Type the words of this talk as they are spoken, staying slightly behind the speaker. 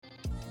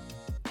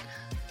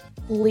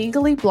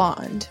Legally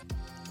Blonde,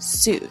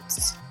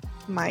 Suits,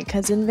 My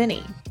Cousin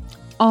Vinny.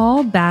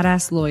 All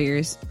badass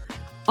lawyers,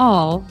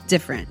 all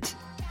different.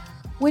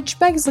 Which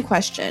begs the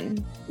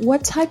question,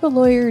 what type of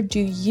lawyer do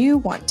you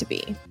want to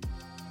be?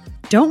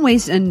 Don't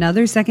waste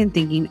another second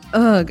thinking,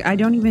 ugh, I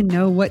don't even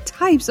know what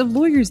types of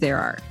lawyers there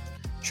are.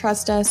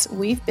 Trust us,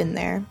 we've been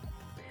there.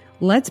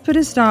 Let's put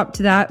a stop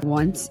to that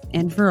once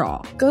and for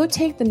all. Go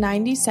take the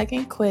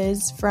 90-second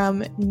quiz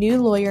from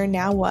New Lawyer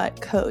Now What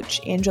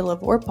coach Angela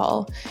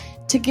Vorpal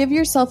to give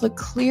yourself a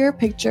clear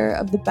picture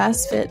of the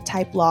best fit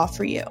type law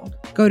for you.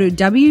 Go to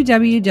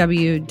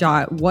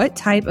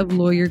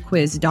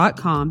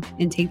www.whattypeoflawyerquiz.com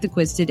and take the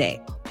quiz today.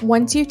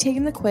 Once you've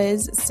taken the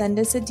quiz, send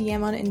us a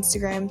DM on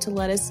Instagram to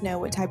let us know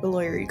what type of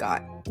lawyer you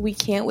got. We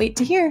can't wait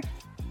to hear.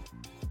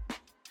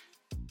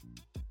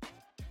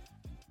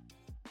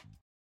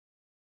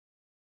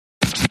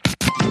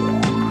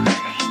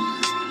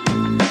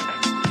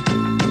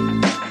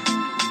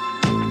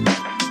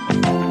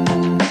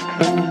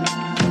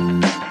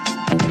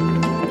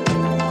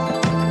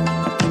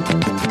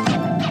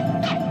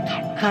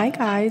 Hi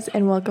guys,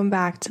 and welcome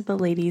back to the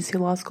Ladies Who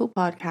Law School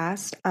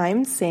podcast.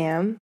 I'm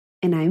Sam.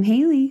 And I'm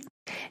Haley.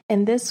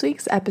 And this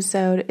week's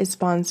episode is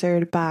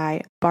sponsored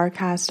by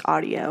Barcast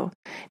Audio.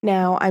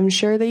 Now, I'm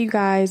sure that you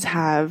guys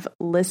have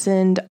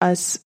listened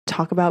us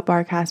talk about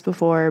Barcast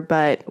before,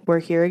 but we're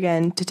here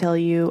again to tell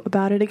you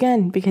about it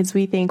again because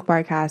we think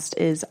Barcast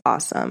is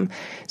awesome.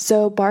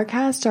 So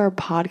Barcast are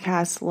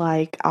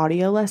podcast-like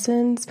audio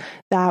lessons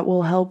that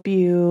will help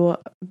you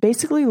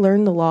basically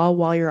learn the law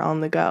while you're on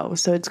the go.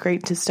 So it's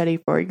great to study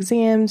for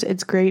exams.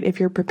 It's great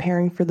if you're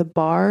preparing for the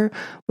bar,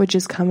 which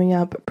is coming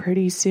up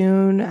pretty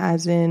soon,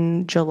 as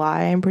in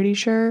July, I'm pretty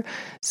sure.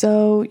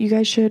 So you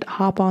guys should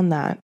hop on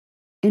that.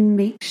 And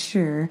make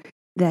sure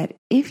that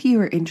if you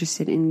are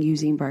interested in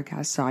using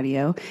Barcast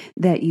Audio,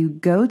 that you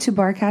go to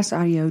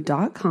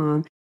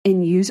barcastaudio.com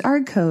and use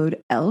our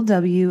code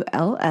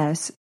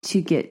LWLS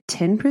to get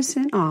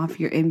 10% off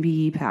your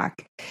MBE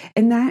pack.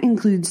 And that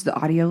includes the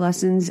audio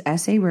lessons,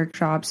 essay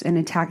workshops, and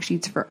attack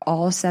sheets for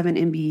all 7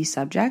 MBE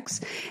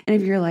subjects. And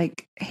if you're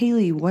like,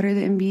 Haley, what are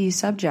the MBE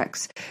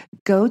subjects?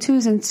 Go to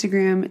his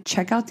Instagram,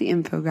 check out the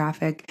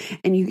infographic,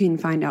 and you can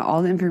find out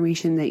all the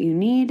information that you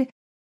need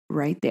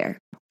right there.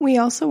 We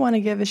also want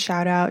to give a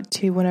shout out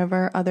to one of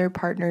our other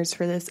partners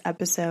for this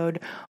episode,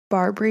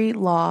 Barbary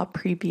Law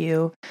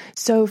Preview.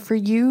 So for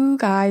you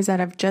guys that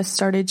have just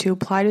started to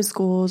apply to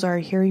schools or are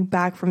hearing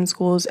back from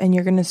schools and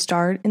you're going to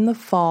start in the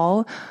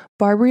fall,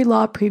 Barbary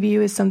Law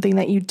Preview is something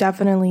that you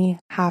definitely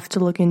have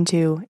to look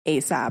into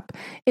ASAP.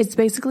 It's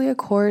basically a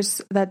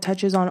course that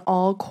touches on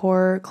all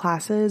core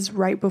classes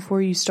right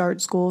before you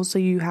start school, so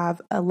you have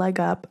a leg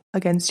up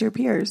against your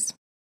peers.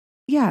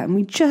 Yeah, and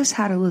we just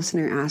had a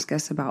listener ask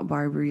us about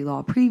Barbary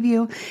Law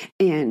Preview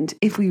and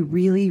if we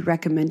really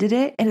recommended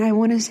it. And I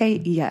want to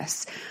say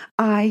yes,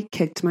 I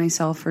kicked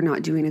myself for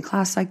not doing a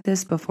class like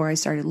this before I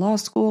started law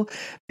school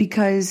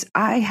because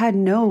I had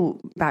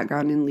no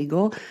background in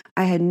legal.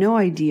 I had no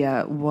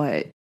idea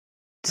what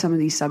some of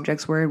these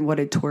subjects were and what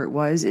a tort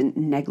was and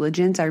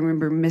negligence. I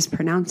remember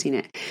mispronouncing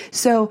it.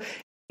 So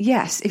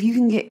yes, if you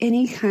can get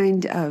any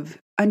kind of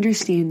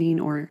understanding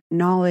or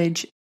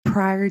knowledge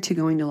prior to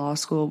going to law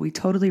school, we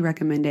totally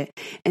recommend it.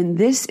 And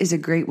this is a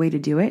great way to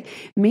do it.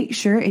 Make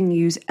sure and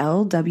use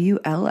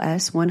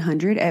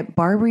LWLS100 at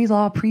Barbary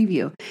Law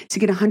Preview to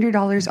get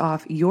 $100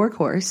 off your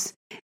course.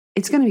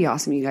 It's going to be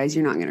awesome, you guys.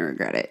 You're not going to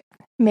regret it.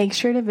 Make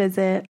sure to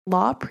visit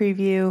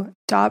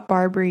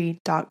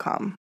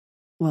lawpreview.barbary.com.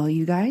 Well,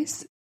 you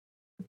guys,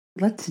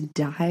 let's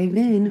dive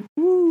in.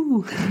 Woo.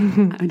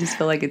 I just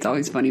feel like it's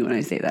always funny when I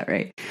say that,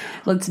 right?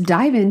 Let's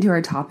dive into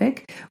our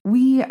topic.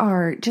 We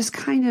are just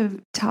kind of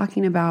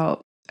talking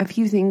about a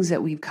few things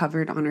that we've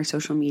covered on our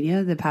social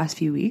media the past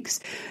few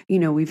weeks. You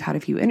know, we've had a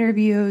few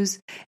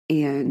interviews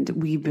and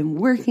we've been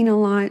working a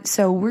lot.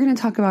 So we're going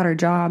to talk about our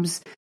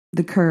jobs,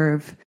 the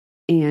curve,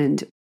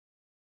 and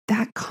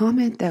that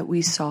comment that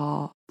we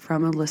saw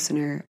from a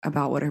listener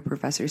about what our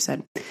professor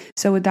said.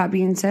 So with that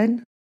being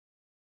said,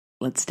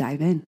 let's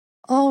dive in.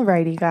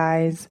 Alrighty,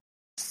 guys.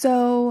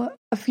 So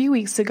a few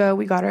weeks ago,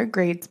 we got our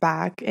grades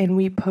back and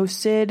we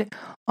posted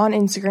on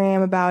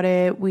Instagram about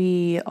it.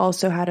 We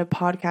also had a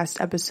podcast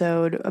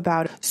episode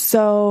about it.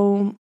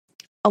 So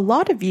a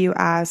lot of you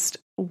asked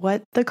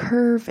what the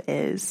curve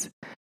is.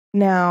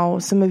 Now,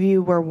 some of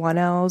you were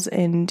 1Ls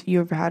and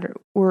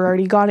were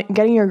already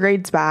getting your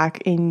grades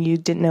back and you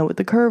didn't know what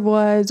the curve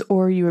was,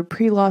 or you were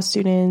pre-law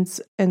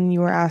students and you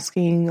were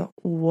asking,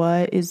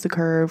 what is the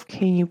curve?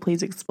 Can you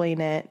please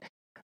explain it?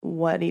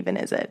 What even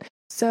is it?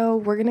 So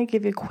we're going to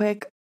give you a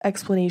quick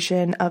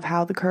explanation of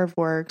how the curve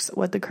works,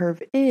 what the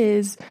curve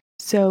is,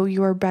 so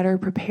you are better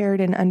prepared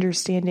in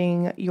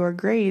understanding your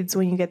grades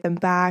when you get them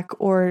back,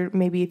 or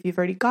maybe if you've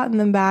already gotten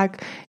them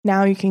back,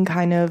 now you can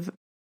kind of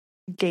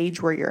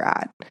gauge where you're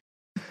at.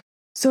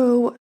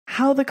 So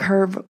how the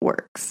curve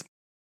works.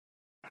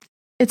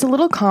 It's a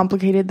little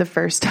complicated the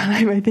first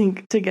time, I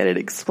think, to get it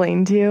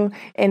explained to you.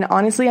 And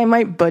honestly, I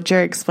might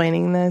butcher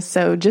explaining this,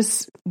 so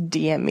just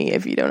DM me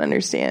if you don't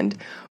understand.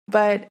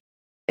 But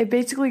it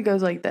basically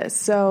goes like this.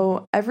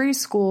 So every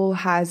school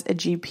has a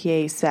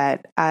GPA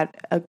set at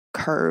a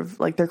curve,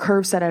 like their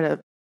curve set at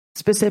a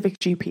specific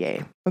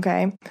GPA,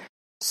 okay?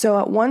 So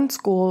at one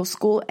school,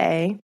 school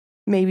A,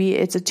 maybe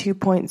it's a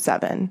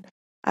 2.7.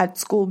 At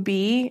school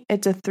B,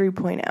 it's a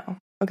 3.0,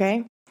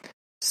 okay?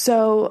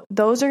 So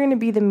those are going to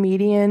be the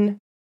median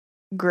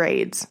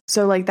grades.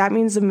 So like that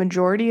means the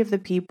majority of the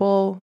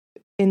people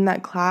in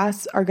that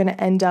class are going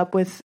to end up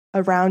with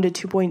around a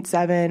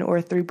 2.7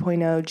 or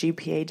 3.0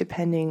 GPA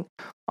depending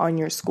on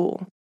your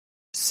school.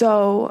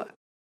 So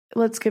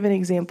let's give an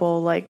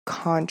example like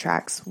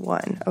contracts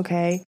 1,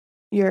 okay?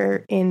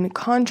 You're in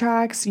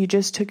contracts, you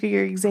just took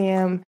your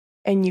exam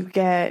and you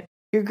get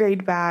your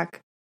grade back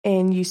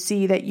and you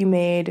see that you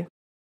made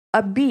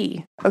a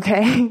B,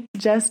 okay?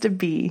 Just a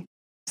B.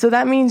 So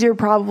that means you're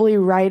probably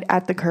right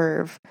at the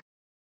curve.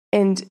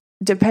 And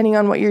depending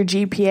on what your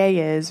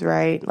GPA is,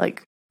 right?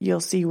 Like you'll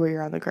see where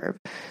you're on the curve.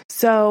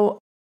 So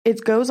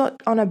it goes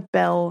on a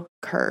bell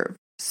curve.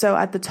 So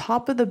at the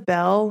top of the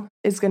bell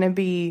is going to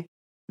be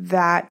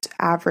that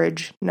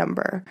average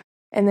number.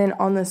 And then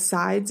on the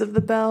sides of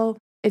the bell,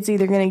 it's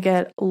either going to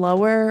get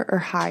lower or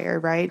higher,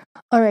 right?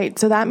 All right,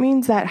 so that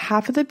means that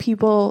half of the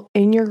people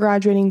in your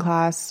graduating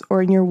class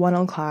or in your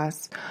 1L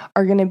class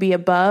are going to be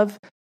above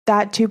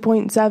that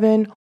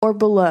 2.7 or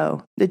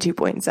below the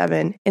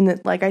 2.7.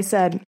 And like I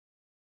said,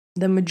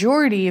 the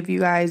majority of you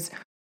guys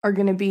are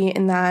going to be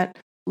in that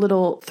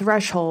little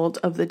threshold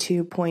of the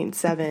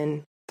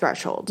 2.7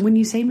 threshold. When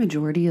you say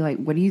majority, like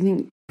what do you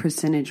think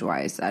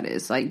percentage-wise that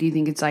is? Like, do you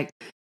think it's like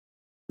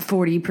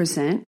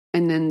 40%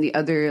 and then the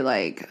other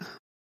like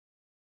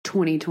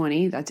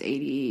 20/20, that's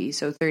 80,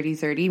 so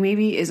 30/30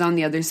 maybe is on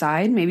the other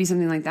side, maybe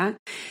something like that.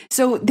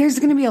 So there's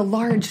going to be a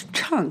large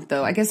chunk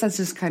though. I guess that's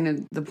just kind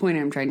of the point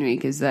I'm trying to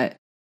make, is that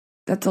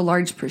that's a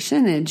large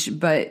percentage,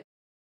 but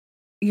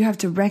you have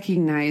to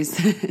recognize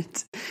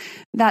that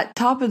that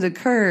top of the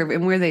curve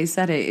and where they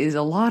set it is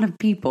a lot of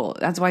people.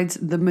 That's why it's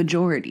the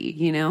majority,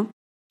 you know?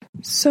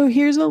 So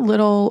here's a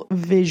little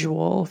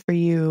visual for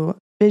you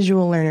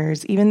visual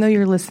learners, even though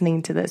you're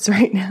listening to this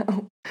right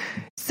now.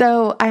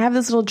 So I have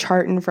this little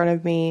chart in front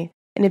of me,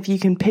 and if you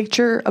can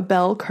picture a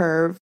bell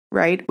curve,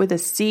 right, with a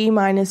C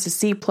minus, a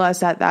C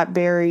plus at that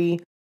very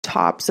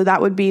top. So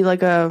that would be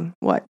like a,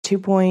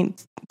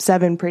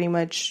 2.7 pretty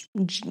much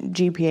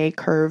GPA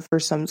curve for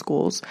some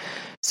schools.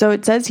 So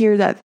it says here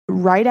that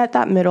right at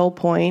that middle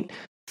point,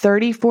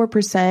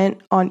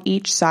 34% on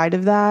each side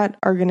of that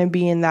are going to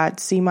be in that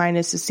C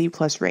minus to C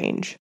plus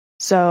range.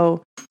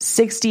 So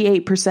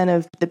 68%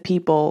 of the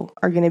people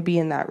are going to be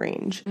in that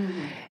range.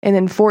 Mm-hmm. And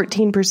then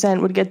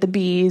 14% would get the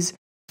Bs,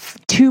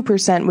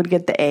 2% would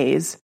get the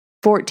As,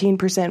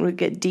 14% would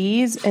get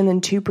Ds, and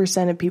then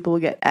 2% of people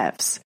would get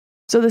Fs.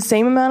 So the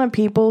same amount of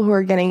people who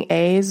are getting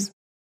As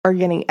are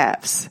getting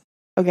Fs.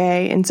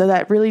 Okay. And so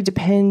that really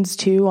depends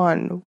too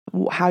on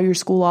how your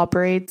school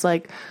operates.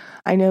 Like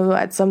I know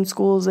at some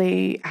schools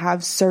they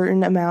have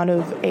certain amount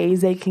of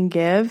A's they can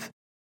give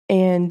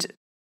and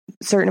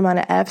certain amount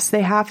of F's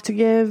they have to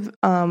give.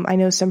 I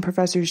know some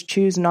professors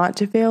choose not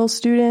to fail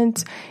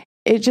students.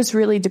 It just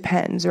really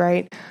depends,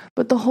 right?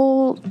 But the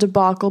whole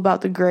debacle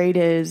about the grade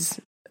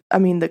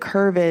the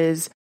curve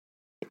is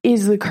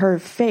the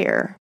curve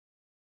fair?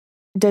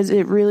 Does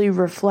it really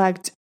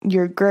reflect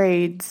your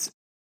grades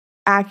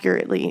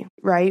accurately,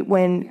 right?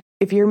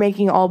 If you're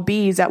making all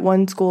B's at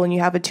one school and you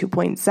have a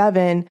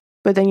 2.7,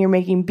 but then you're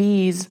making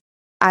B's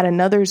at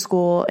another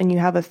school and you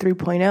have a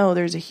 3.0,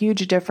 there's a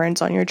huge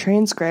difference on your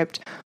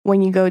transcript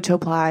when you go to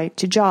apply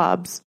to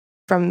jobs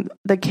from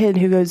the kid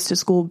who goes to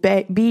school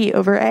B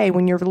over A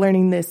when you're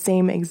learning the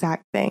same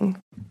exact thing.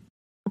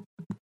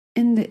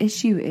 And the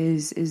issue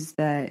is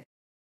that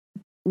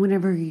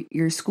whenever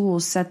your school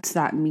sets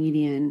that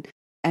median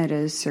at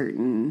a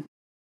certain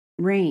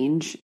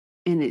range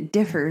and it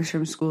differs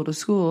from school to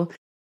school,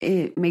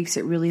 it makes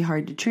it really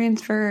hard to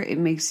transfer. It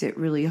makes it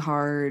really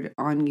hard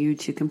on you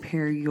to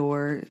compare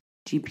your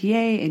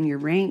GPA and your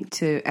rank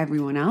to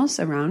everyone else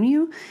around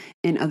you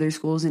in other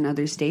schools in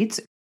other states,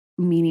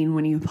 meaning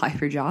when you apply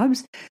for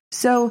jobs.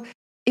 So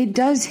it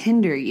does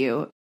hinder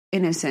you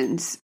in a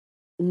sense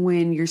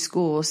when your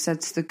school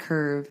sets the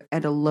curve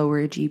at a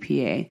lower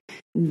GPA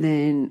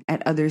than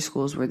at other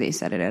schools where they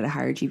set it at a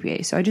higher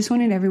GPA. So I just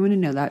wanted everyone to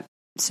know that.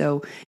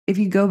 So if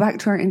you go back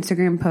to our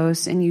Instagram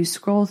posts and you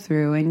scroll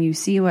through and you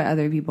see what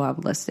other people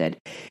have listed,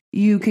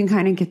 you can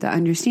kind of get the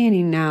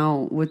understanding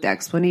now with the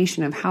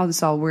explanation of how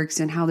this all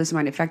works and how this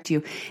might affect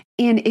you.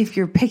 And if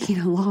you're picking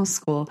a law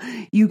school,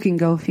 you can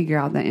go figure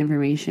out that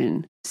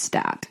information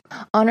stat.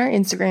 On our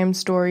Instagram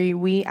story,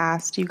 we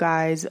asked you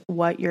guys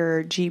what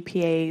your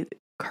GPA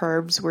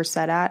curves were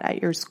set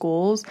at your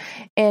schools,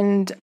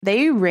 and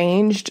they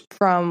ranged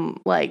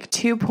from like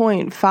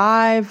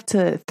 2.5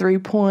 to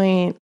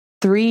 3.3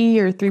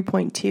 or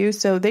 3.2.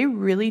 So they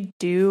really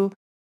do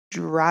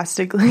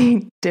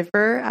drastically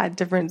differ at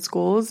different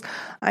schools.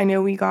 I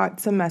know we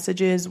got some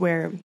messages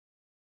where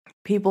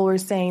people were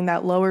saying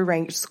that lower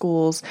ranked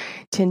schools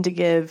tend to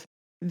give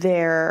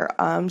their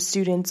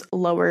students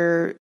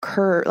lower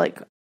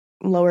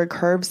lower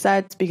curve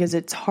sets because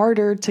it's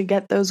harder to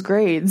get those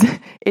grades.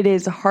 It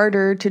is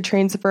harder to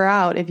transfer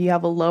out if you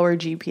have a lower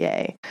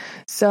GPA.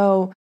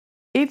 So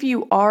if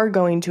you are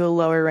going to a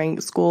lower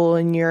ranked school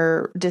and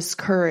you're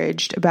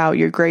discouraged about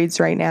your grades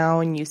right now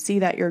and you see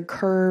that your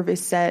curve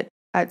is set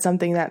at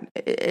something that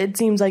it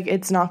seems like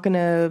it's not going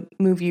to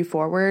move you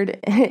forward,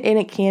 and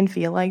it can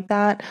feel like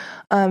that,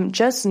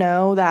 just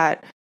know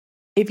that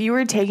if you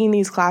were taking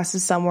these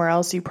classes somewhere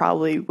else, you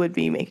probably would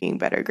be making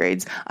better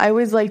grades. I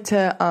always like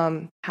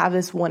to have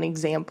this one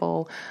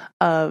example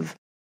of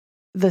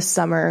the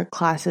summer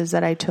classes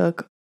that I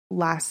took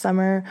last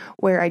summer,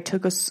 where I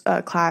took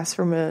a class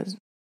from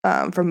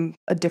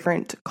a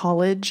different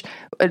college,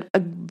 a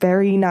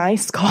very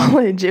nice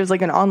college. It was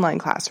like an online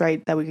class,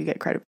 right, that we could get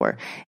credit for.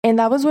 And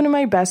that was one of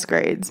my best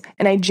grades.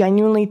 And I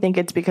genuinely think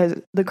it's because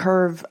the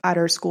curve at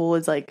our school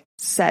is like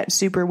set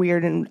super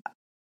weird, and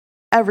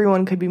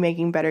everyone could be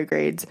making better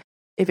grades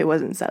if it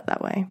wasn't set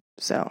that way.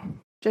 So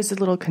just a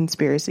little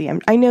conspiracy.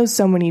 I know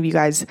so many of you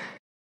guys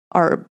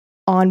are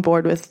on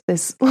board with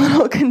this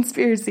little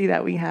conspiracy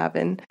that we have.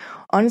 And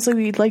honestly,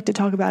 we'd like to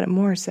talk about it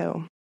more.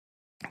 So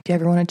if you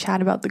ever want to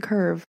chat about the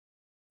curve,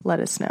 let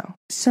us know.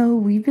 So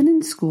we've been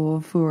in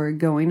school for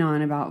going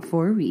on about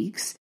 4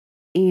 weeks,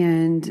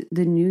 and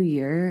the new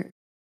year,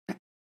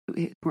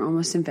 we're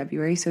almost in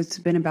February, so it's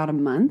been about a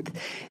month.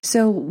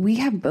 So we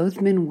have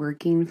both been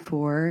working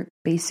for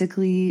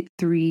basically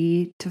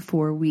 3 to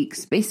 4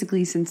 weeks,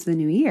 basically since the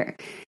new year.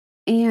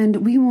 And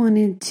we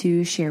wanted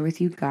to share with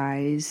you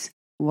guys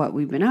what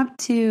we've been up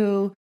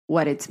to,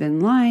 what it's been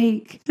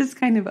like, just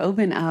kind of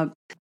open up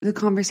the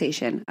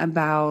conversation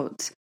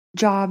about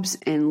jobs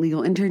and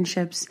legal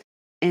internships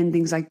and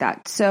things like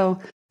that. So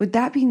with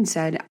that being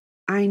said,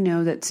 I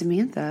know that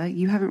Samantha,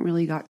 you haven't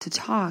really got to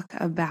talk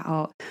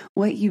about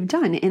what you've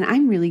done, and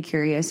I'm really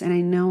curious, and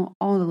I know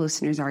all the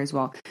listeners are as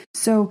well.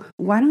 So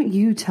why don't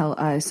you tell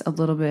us a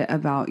little bit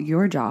about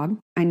your job?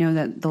 I know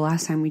that the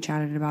last time we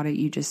chatted about it,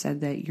 you just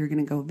said that you're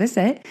going to go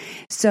visit.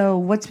 So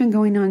what's been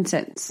going on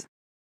since?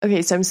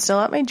 Okay, so I'm still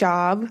at my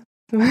job,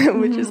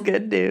 which is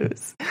good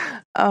news.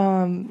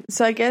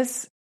 So I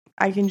guess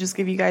I can just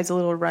give you guys a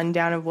little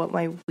rundown of what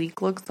my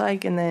week looks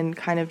like and then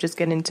kind of just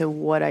get into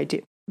what I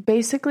do.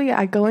 Basically,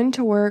 I go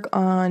into work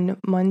on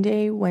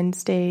Monday,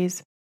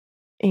 Wednesdays,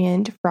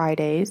 and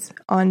Fridays.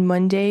 On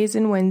Mondays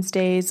and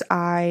Wednesdays,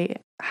 I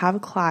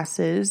have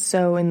classes.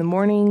 So in the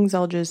mornings,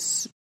 I'll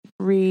just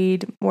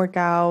read, work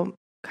out,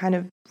 kind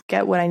of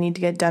get what I need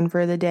to get done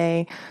for the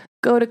day,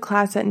 go to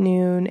class at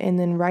noon, and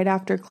then right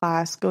after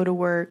class, go to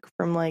work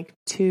from like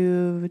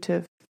 2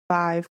 to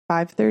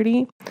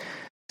 5:30.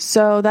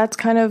 So that's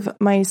kind of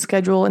my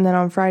schedule. And then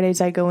on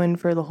Fridays, I go in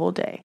for the whole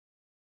day.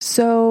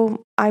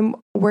 So I'm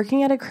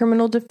working at a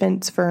criminal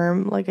defense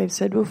firm, like I've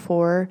said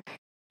before,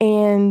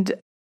 and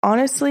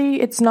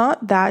honestly, it's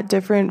not that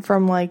different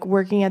from like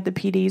working at the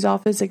PD's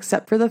office,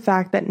 except for the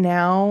fact that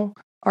now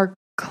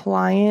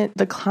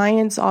the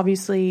clients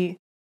obviously,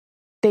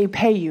 they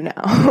pay you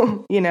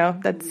now,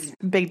 that's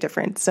a big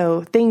difference.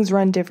 So things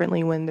run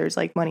differently when there's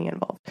like money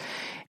involved.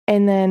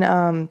 And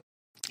then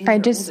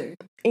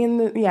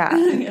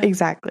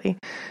exactly.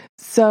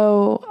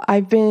 So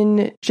I've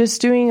been just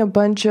doing a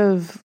bunch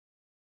of,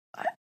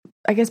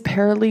 I guess,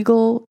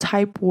 paralegal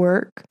type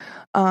work.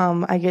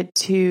 I get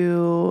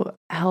to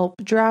help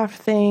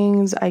draft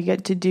things. I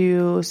get to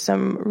do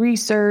some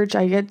research.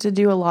 I get to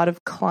do a lot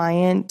of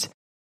client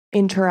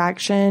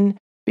interaction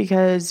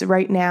because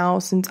right now,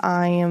 since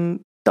I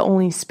am the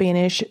only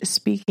Spanish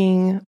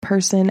speaking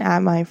person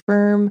at my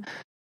firm,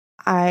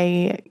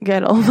 I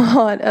get a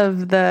lot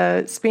of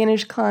the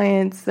Spanish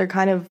clients. They're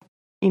kind of,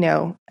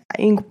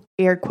 in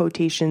air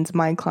quotations,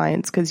 my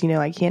clients, because,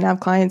 I can't have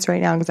clients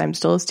right now because I'm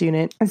still a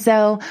student.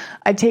 So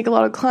I take a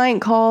lot of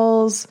client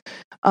calls,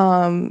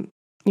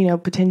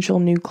 potential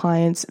new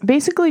clients,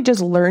 basically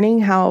just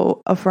learning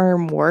how a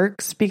firm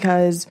works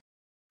because,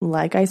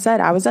 like I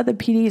said, I was at the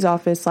PD's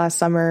office last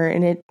summer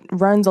and it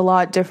runs a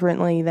lot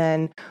differently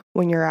than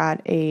when you're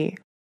at a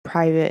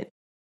private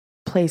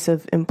place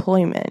of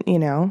employment,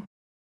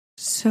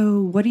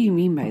 So what do you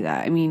mean by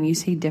that? I mean, you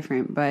say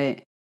different,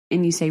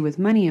 and you say with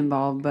money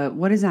involved, but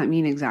what does that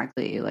mean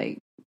exactly? Like,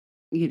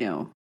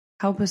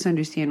 help us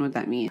understand what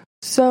that means.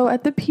 So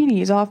at the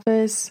PD's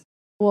office,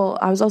 well,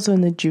 I was also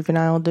in the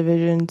juvenile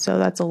division, so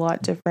that's a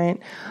lot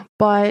different.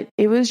 But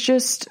it was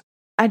just,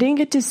 I didn't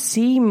get to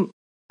see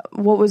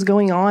what was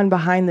going on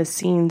behind the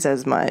scenes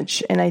as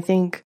much. And I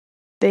think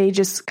they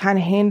just kind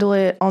of handle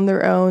it on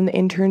their own. The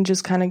interns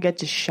just kind of get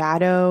to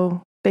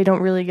shadow. They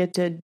don't really get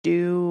to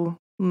do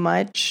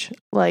much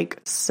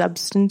like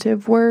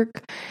substantive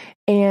work.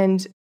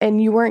 And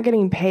you weren't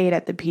getting paid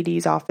at the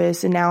PD's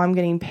office, and now I'm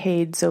getting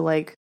paid. So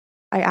like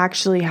I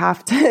actually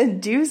have to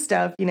do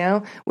stuff,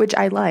 which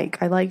I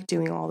like. I like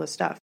doing all this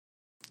stuff.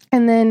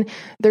 And then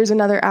there's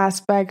another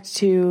aspect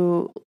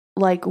to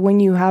like when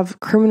you have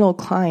criminal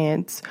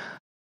clients,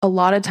 a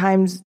lot of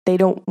times they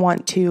don't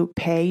want to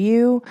pay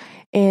you.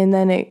 And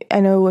then I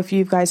know if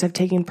you guys have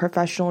taken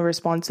professional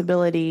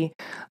responsibility,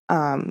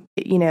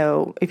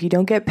 if you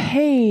don't get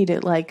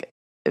paid, like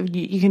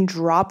you can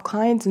drop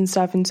clients and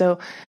stuff. And so,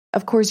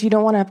 of course, you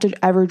don't want to have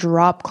to ever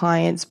drop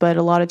clients, but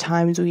a lot of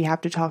times we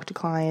have to talk to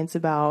clients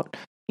about,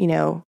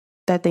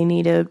 that they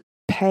need to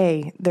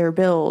pay their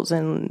bills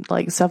and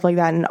like stuff like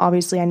that. And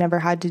obviously I never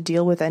had to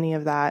deal with any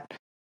of that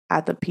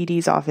at the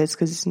PD's office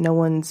because no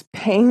one's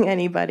paying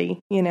anybody,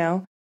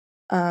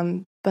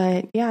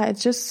 But yeah,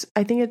 it's just,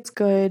 I think it's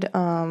good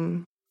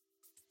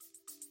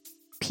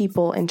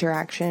people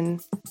interaction,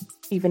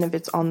 even if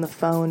it's on the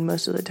phone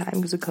most of the time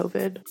because of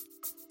COVID.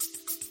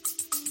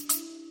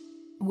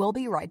 We'll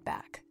be right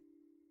back.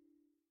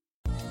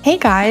 Hey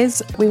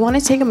guys, we want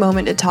to take a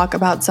moment to talk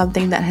about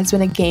something that has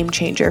been a game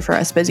changer for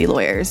us busy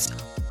lawyers,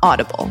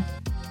 Audible.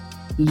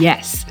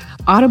 Yes,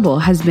 Audible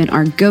has been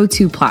our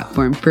go-to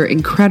platform for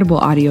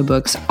incredible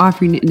audiobooks,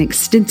 offering an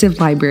extensive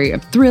library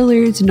of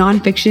thrillers,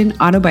 nonfiction,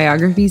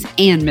 autobiographies,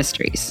 and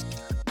mysteries.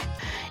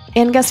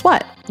 And guess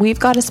what? We've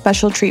got a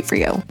special treat for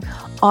you.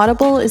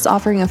 Audible is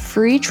offering a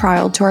free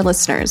trial to our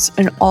listeners,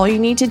 and all you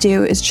need to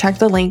do is check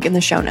the link in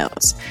the show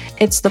notes.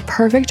 It's the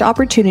perfect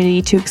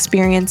opportunity to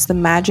experience the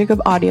magic of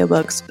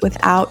audiobooks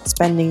without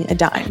spending a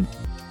dime.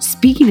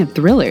 Speaking of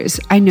thrillers,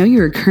 I know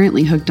you are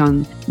currently hooked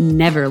on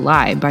Never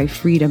Lie by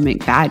Frida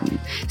McFadden.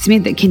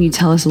 Samantha, can you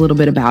tell us a little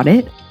bit about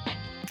it?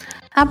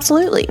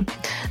 Absolutely.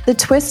 The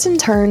twists and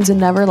turns in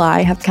Never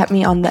Lie have kept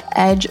me on the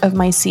edge of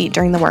my seat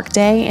during the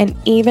workday and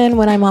even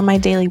when I'm on my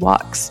daily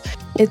walks.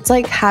 It's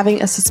like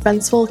having a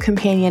suspenseful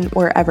companion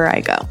wherever I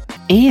go.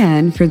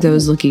 And for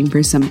those looking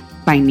for some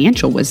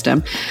financial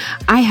wisdom,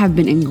 I have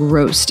been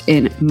engrossed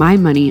in My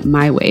Money,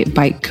 My Way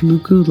by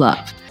Kamuku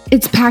Love.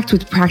 It's packed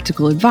with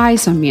practical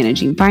advice on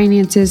managing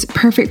finances,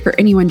 perfect for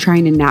anyone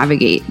trying to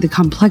navigate the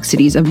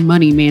complexities of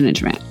money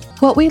management.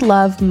 What we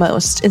love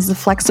most is the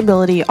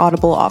flexibility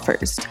Audible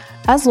offers.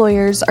 As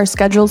lawyers, our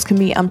schedules can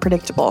be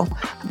unpredictable,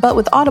 but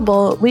with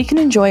Audible, we can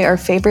enjoy our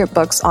favorite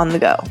books on the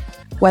go,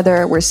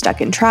 whether we're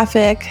stuck in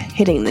traffic,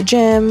 hitting the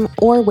gym,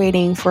 or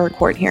waiting for a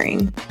court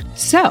hearing.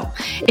 So,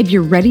 if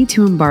you're ready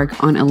to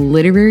embark on a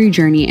literary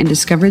journey and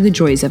discover the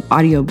joys of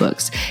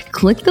audiobooks,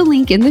 click the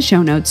link in the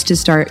show notes to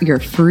start your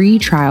free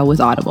trial with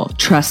Audible.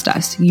 Trust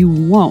us, you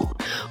won't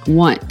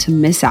want to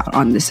miss out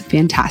on this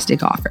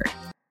fantastic offer.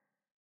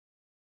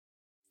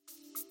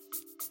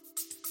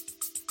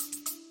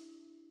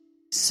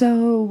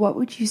 So, what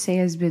would you say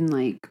has been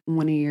like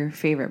one of your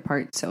favorite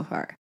parts so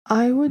far?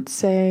 I would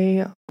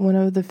say one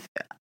of the...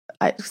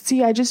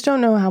 I just don't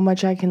know how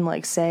much I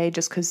can say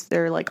just because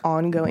they're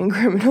ongoing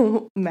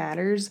criminal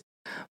matters.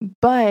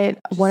 But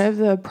one of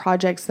the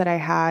projects that I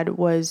had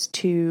was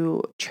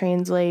to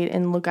translate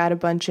and look at a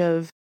bunch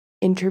of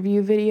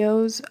interview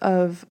videos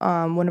of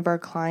one of our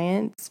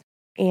clients.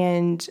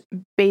 And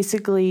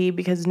basically,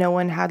 because no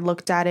one had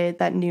looked at it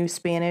that knew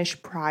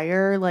Spanish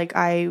prior,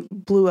 I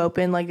blew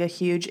open a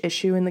huge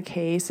issue in the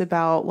case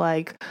about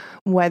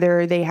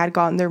whether they had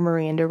gotten their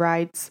Miranda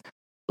rights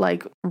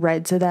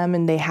read to them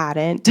and they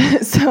hadn't.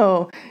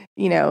 So,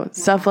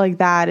 stuff like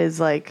that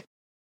is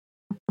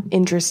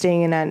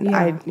interesting. And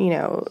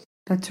then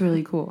that's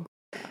really cool.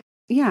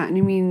 Yeah. And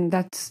I mean,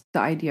 that's the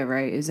idea,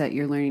 right? Is that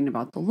you're learning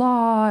about the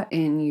law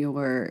and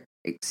you're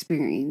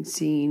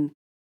experiencing,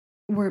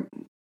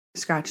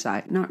 scratch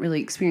that, not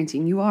really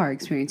experiencing, you are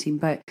experiencing,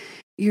 but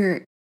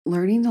you're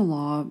learning the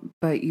law,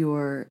 but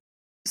you're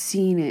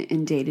seeing it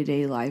in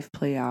day-to-day life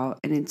play out.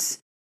 And it's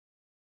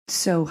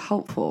so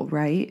helpful,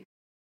 right?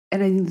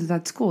 And I think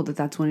that's cool that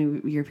that's one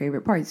of your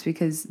favorite parts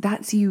because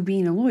that's you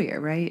being a lawyer,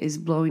 right? Is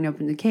blowing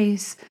open the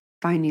case,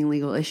 finding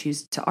legal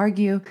issues to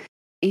argue,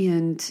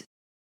 and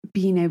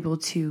being able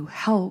to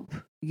help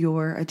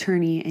your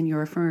attorney and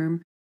your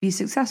firm be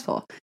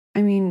successful.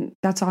 I mean,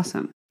 that's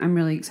awesome. I'm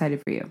really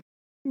excited for you.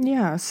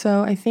 Yeah.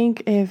 So I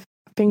think if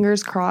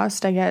fingers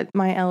crossed, I get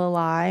my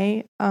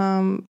LLI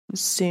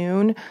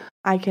soon,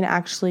 I can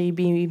actually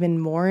be even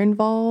more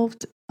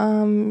involved,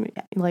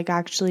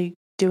 actually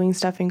doing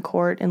stuff in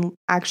court and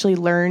actually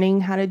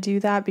learning how to do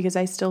that because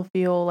I still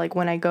feel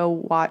when I go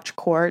watch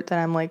court that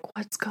I'm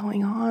what's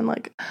going on?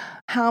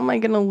 How am I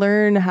going to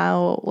learn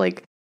how,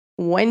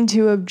 when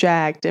to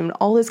object and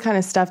all this kind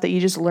of stuff that you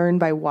just learn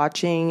by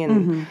watching.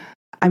 And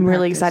I'm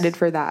really excited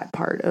for that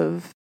part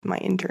of my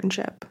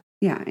internship.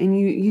 Yeah. And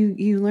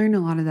you learn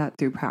a lot of that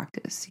through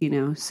practice,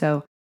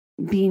 so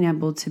being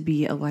able to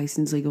be a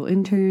licensed legal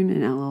intern,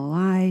 an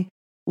LLI,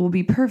 will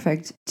be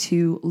perfect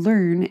to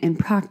learn and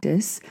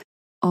practice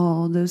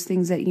all those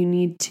things that you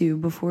need to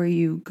before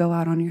you go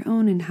out on your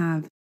own and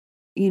have,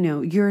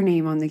 your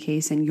name on the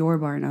case and your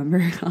bar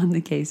number on the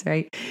case,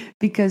 right?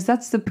 Because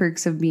that's the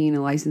perks of being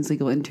a licensed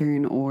legal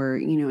intern or,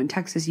 in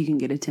Texas, you can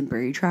get a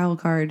temporary trial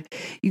card.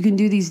 You can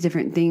do these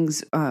different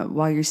things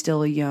while you're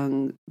still a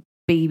young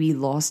baby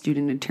law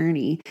student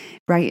attorney,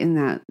 right? In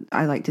that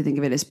I like to think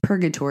of it as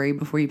purgatory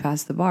before you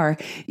pass the bar.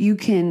 You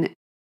can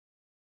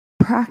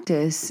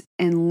practice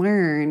and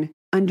learn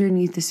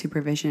underneath the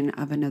supervision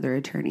of another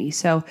attorney.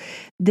 So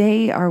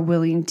they are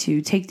willing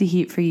to take the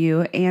heat for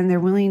you and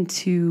they're willing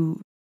to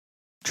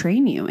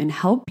train you and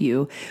help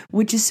you,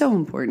 which is so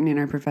important in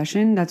our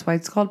profession. That's why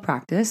it's called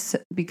practice,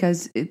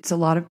 because it's a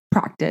lot of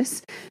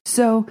practice.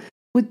 So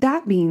with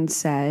that being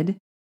said,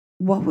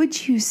 what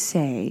would you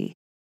say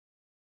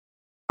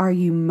are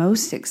you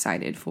most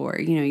excited for?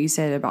 You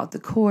said about the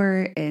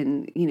court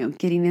and,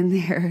 getting in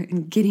there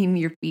and getting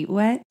your feet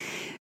wet.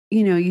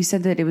 You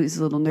said that it was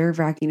a little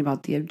nerve-wracking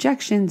about the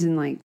objections and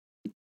like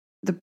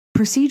the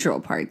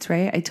procedural parts,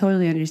 right? I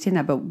totally understand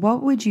that. But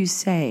what would you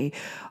say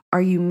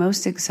are you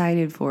most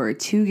excited for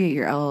to get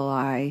your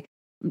LLI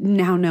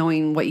now,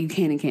 knowing what you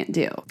can and can't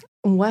do?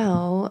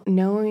 Well,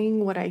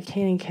 knowing what I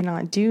can and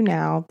cannot do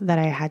now that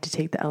I had to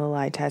take the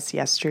LLI test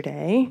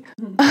yesterday,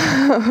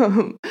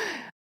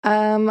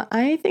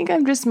 I think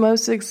I'm just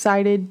most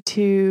excited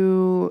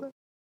to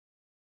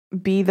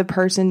be the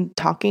person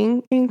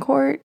talking in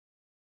court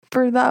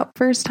for the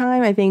first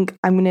time. I think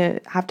I'm going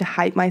to have to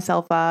hype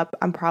myself up.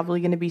 I'm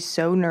probably going to be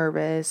so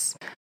nervous,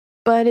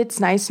 but it's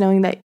nice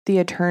knowing that the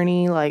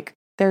attorney, like,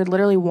 they're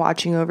literally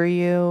watching over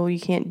you. You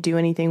can't do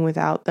anything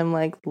without them,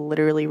 like,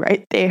 literally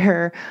right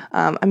there.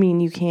 I mean,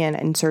 you can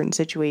in certain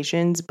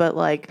situations, but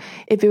like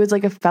if it was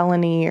like a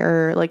felony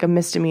or like a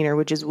misdemeanor,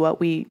 which is what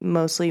we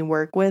mostly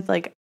work with,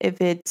 like if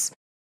it's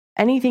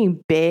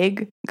anything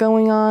big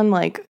going on,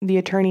 like the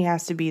attorney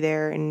has to be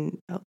there and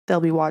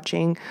they'll be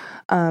watching.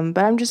 But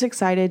I'm just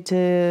excited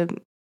to,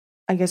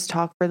 I guess,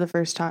 talk for the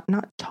first time.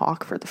 Not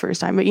talk for the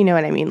first time, but you know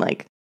what I mean?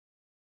 Like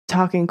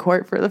talk in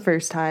court for the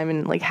first time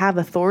and like have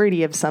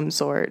authority of some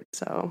sort.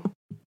 So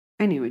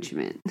I knew what you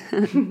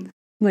meant.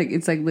 Like,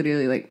 it's like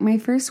literally like my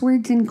first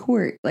words in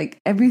court, like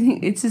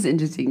everything. It's just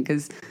interesting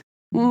because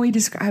when we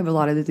describe a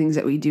lot of the things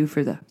that we do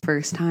for the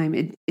first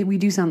time, we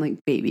do sound like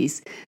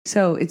babies.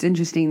 So it's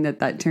interesting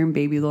that term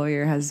baby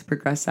lawyer has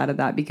progressed out of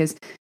that because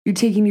you're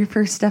taking your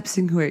first steps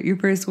in court, your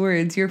first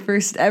words, your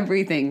first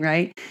everything,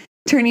 right?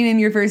 Turning in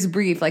your first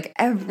brief, like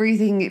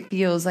everything, it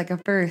feels like a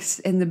first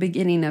in the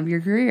beginning of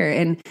your career.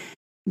 And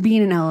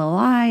being an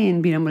LLI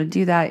and being able to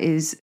do that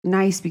is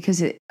nice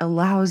because it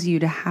allows you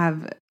to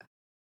have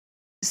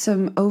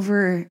some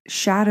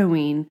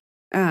overshadowing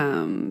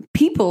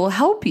people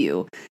help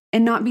you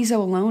and not be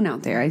so alone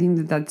out there. I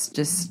think that's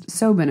just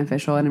so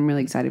beneficial, and I'm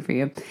really excited for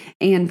you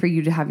and for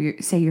you to have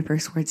say your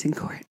first words in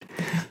court.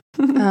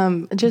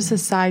 Just a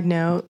side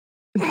note.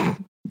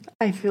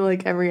 I feel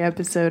like every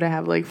episode I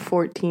have like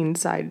 14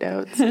 side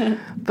notes.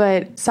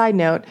 But side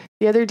note,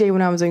 the other day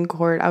when I was in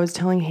court, I was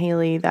telling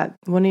Haley that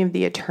one of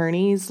the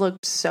attorneys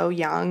looked so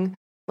young,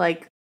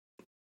 like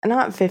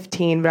not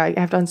 15, but I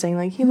kept on saying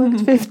like he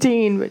looked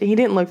 15, but he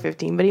didn't look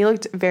 15, but he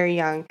looked very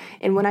young.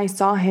 And when I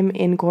saw him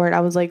in court,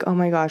 I was like, oh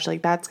my gosh,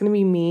 like that's going to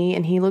be me.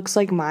 And he looks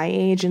like my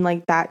age. And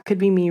like that could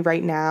be me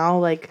right now.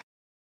 Like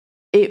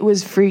it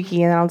was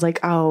freaky. And I was like,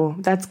 oh,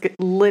 that's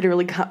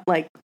literally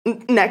like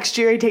next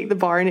year I take the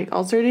bar, and it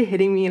all started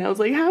hitting me. And I was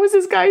like, how is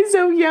this guy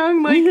so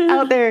young, like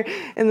out there?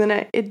 And then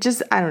I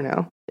don't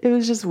know. It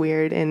was just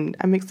weird, and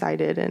I'm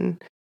excited.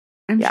 And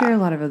I'm sure a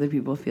lot of other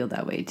people feel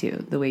that way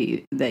too, the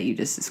way that you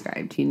just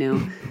described,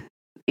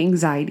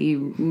 anxiety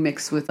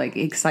mixed with like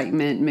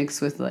excitement,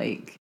 mixed with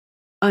like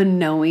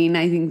unknowing.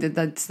 I think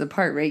that's the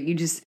part, right?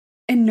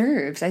 And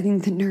nerves. I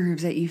think the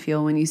nerves that you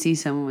feel when you see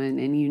someone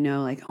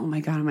and like, oh my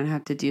God, I'm going to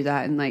have to do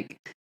that. And like,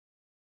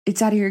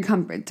 it's out of your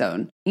comfort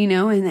zone,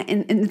 and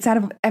it's out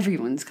of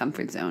everyone's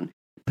comfort zone.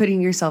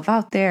 Putting yourself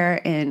out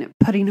there and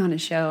putting on a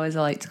show, as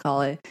I like to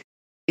call it,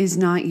 is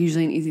not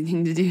usually an easy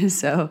thing to do.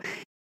 So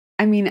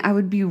I mean, I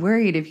would be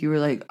worried if you were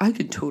like, I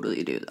could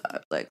totally do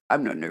that. Like,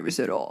 I'm not nervous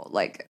at all.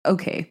 Like,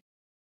 okay.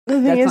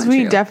 The thing is,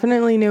 we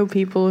definitely know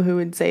people who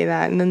would say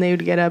that, and then they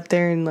would get up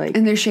there and like...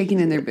 And they're shaking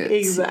in their boots.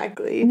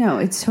 Exactly. No,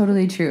 it's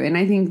totally true. And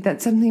I think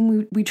that's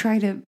something we try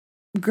to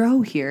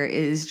grow here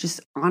is just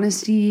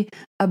honesty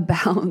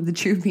about the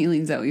true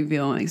feelings that we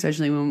feel,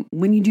 especially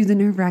when you do the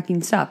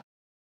nerve-wracking stuff.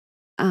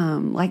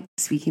 Like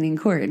speaking in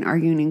court and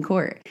arguing in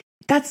court.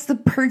 That's the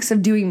perks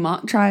of doing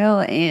mock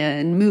trial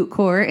and moot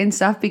court and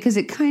stuff, because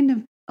it kind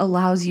of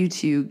allows you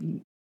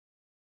to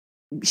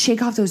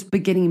shake off those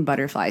beginning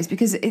butterflies,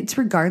 because it's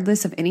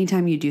regardless of any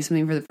time you do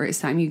something for the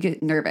first time, you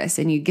get nervous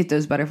and you get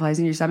those butterflies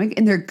in your stomach,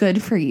 and they're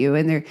good for you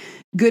and they're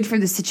good for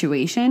the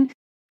situation.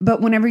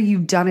 But whenever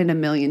you've done it a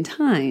million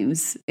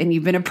times and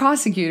you've been a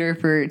prosecutor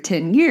for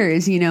 10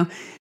 years,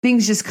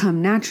 things just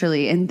come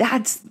naturally. And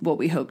that's what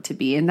we hope to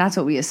be. And that's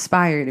what we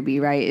aspire to be,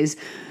 right? Is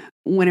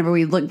whenever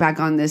we look back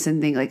on this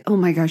and think like, oh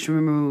my gosh,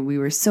 remember when we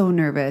were so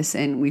nervous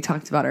and we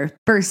talked about our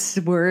first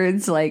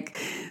words, like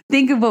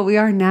think of what we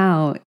are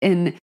now.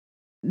 And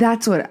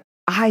that's what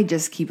I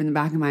just keep in the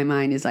back of my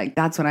mind is like,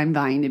 that's what I'm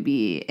vying to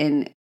be.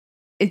 And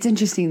it's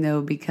interesting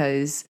though,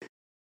 because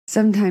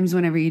sometimes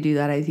whenever you do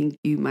that, I think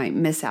you might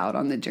miss out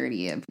on the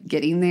journey of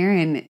getting there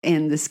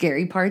and the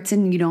scary parts.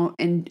 And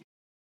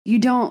you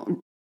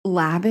don't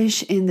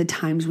lavish in the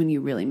times when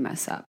you really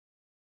mess up.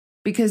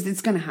 Because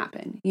it's going to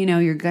happen.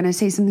 You're going to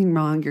say something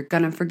wrong. You're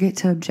going to forget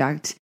to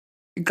object.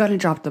 You're going to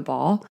drop the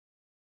ball.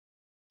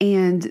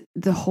 And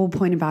the whole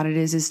point about it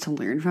is to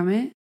learn from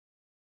it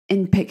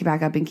and pick it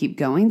back up and keep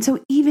going. So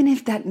even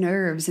if that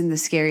nerves and the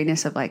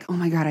scariness of like, oh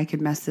my God, I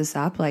could mess this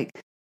up. Like,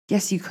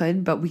 yes, you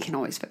could, but we can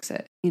always fix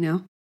it.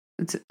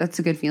 That's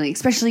a good feeling,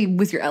 especially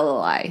with your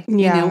LLI,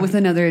 Yeah. with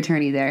another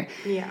attorney there.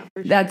 Yeah.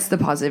 For sure. That's the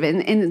positive.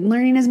 And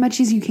learning as much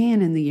as you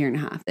can in the year and a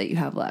half that you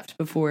have left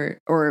before,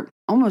 or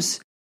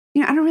almost,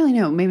 I don't really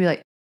know, maybe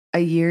like a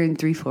year and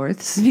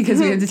 3/4 because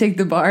we have to take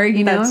the bar,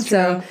 That's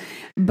So,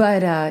 true.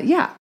 but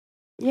yeah,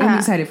 I'm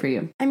excited for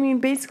you. I mean,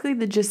 basically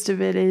the gist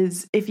of it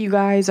is if you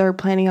guys are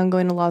planning on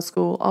going to law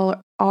school or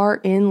are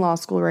in law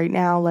school right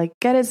now, like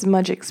get as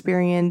much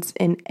experience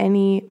in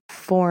any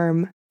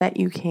form that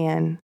you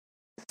can.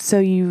 So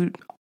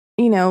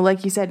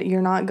like you said,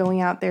 you're not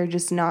going out there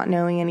just not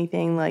knowing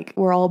anything. Like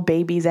we're all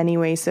babies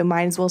anyway, so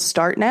might as well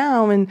start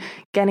now and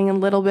getting a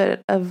little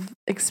bit of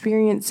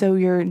experience so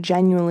you're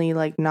genuinely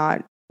like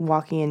not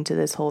walking into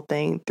this whole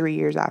thing 3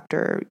 years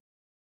after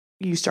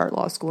you start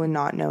law school and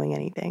not knowing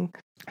anything.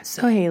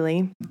 So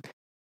Haley,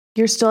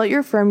 you're still at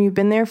your firm. You've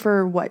been there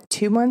for what,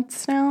 2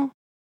 months now?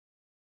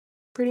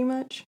 Pretty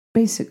much.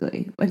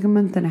 Basically, like a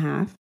month and a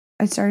half.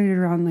 I started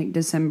around like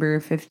December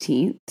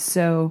 15th.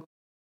 So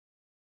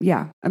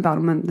yeah, about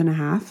a month and a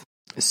half.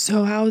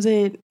 So how's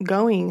it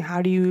going?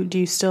 How do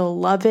you still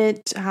love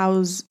it?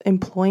 How's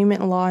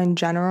employment law in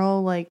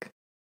general? Like,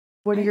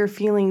 what are your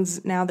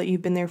feelings now that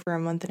you've been there for a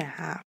month and a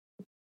half?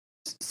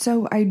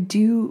 So I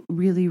do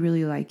really,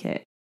 really like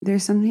it.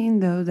 There's something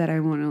though that I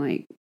want to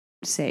like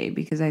say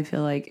because I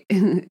feel like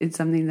it's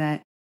something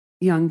that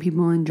young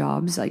people in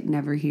jobs like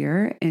never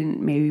hear,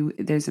 and maybe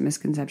there's a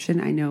misconception.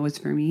 I know it's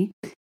for me,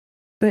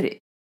 but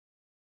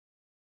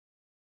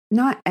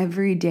not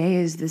every day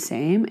is the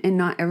same, and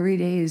not every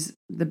day is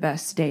the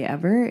best day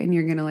ever, and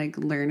you're gonna like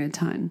learn a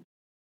ton.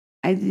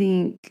 I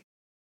think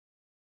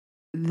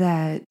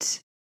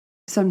that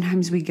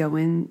sometimes we go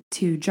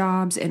into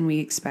jobs and we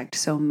expect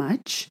so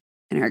much,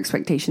 and our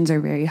expectations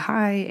are very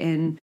high,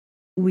 and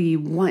we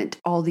want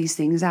all these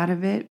things out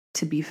of it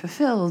to be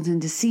fulfilled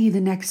and to see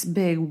the next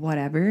big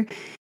whatever.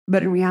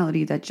 But in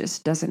reality, that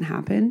just doesn't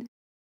happen.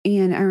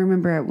 And I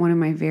remember at one of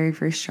my very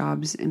first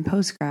jobs in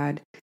postgrad,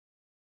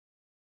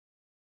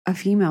 a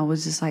female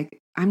was just like,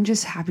 I'm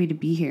just happy to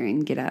be here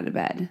and get out of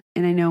bed.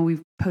 And I know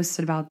we've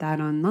posted about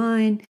that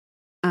online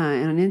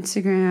and on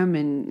Instagram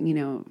and,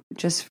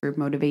 just for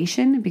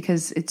motivation,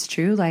 because it's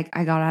true. Like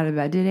I got out of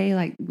bed today,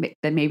 like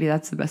that maybe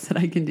that's the best that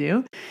I can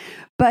do.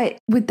 But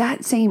with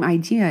that same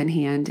idea in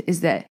hand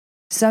is that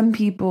some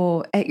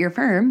people at your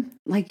firm,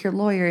 like your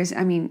lawyers,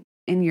 and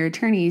your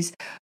attorneys,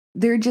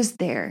 they're just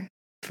there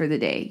for the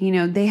day.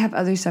 They have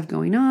other stuff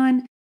going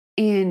on,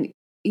 and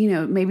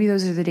maybe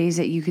those are the days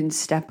that you can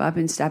step up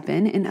and step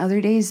in, and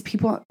other days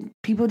people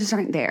just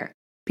aren't there.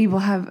 People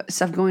have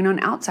stuff going on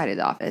outside of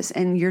the office,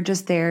 and you're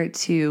just there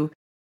to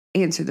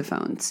answer the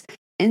phones.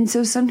 And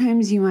so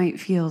sometimes you might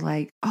feel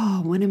like,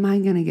 oh, when am I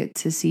going to get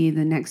to see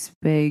the next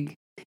big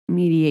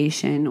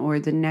mediation or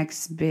the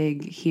next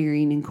big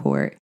hearing in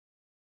court?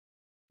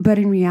 But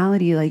in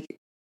reality, like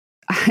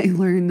I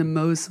learn the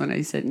most when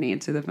I sit and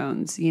answer the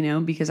phones,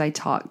 because I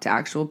talk to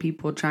actual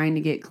people trying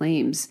to get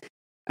claims.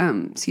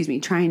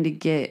 Trying to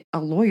get a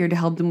lawyer to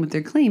help them with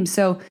their claims.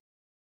 So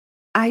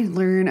I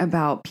learn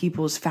about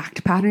people's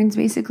fact patterns,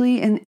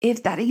 basically, and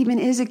if that even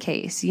is a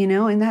case,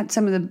 and that's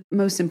some of the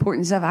most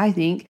important stuff, I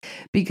think,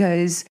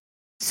 because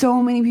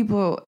so many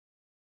people,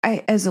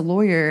 as a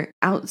lawyer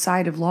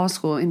outside of law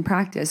school in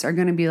practice, are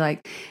going to be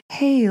like,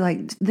 hey,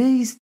 like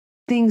these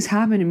things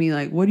happen to me,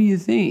 like, what do you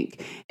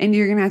think? And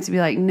you're going to have to be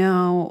like,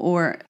 no,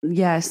 or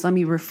yes, let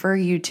me refer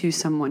you to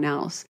someone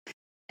else.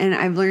 And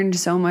I've learned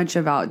so much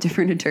about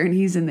different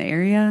attorneys in the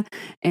area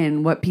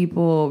and what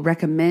people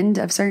recommend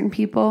of certain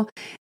people.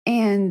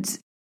 And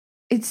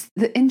it's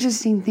the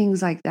interesting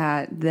things like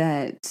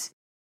that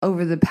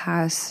over the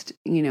past,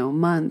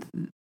 month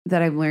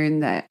that I've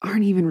learned that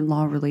aren't even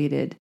law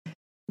related,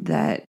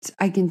 that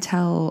I can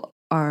tell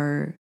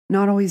are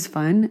not always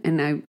fun.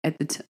 And I, at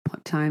the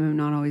time, I'm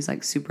not always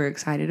like super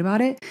excited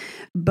about it.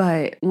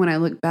 But when I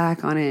look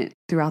back on it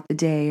throughout the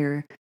day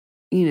or,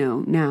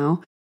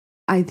 now,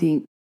 I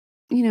think,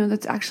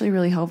 that's actually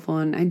really helpful.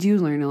 And I do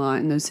learn a lot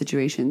in those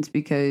situations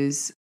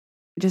because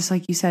just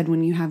like you said,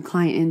 when you have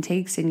client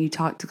intakes and you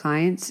talk to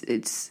clients,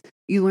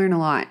 you learn a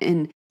lot.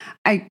 And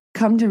I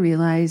come to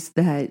realize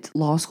that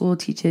law school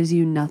teaches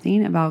you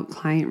nothing about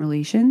client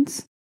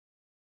relations.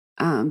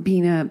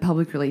 Being a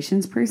public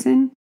relations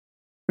person,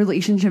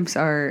 relationships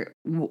are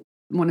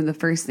one of the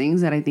first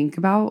things that I think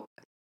about,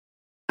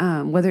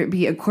 whether it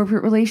be a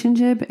corporate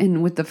relationship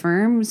and with the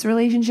firm's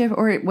relationship,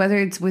 or whether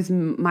it's with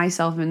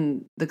myself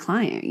and the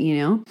client,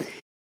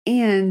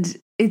 and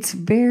it's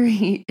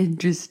very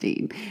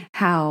interesting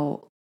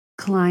how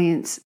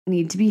clients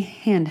need to be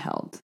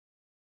handheld.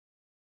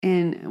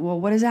 And well,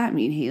 what does that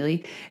mean,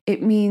 Haley?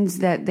 It means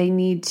that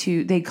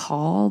they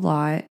call a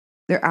lot.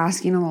 They're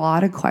asking a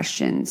lot of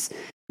questions.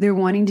 They're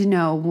wanting to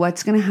know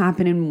what's going to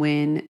happen and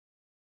when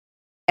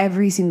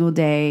every single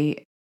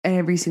day,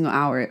 every single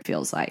hour, it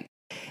feels like.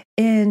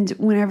 And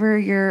whenever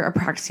you're a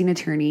practicing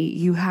attorney,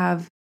 you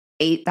have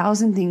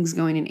 8,000 things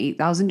going in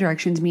 8,000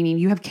 directions, meaning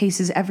you have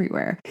cases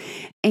everywhere.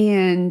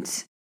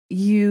 And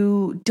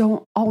you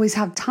don't always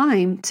have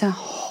time to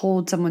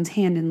hold someone's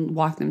hand and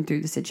walk them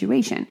through the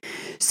situation.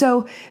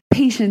 So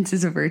patience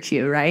is a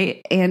virtue,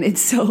 right? And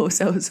it's so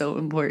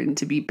important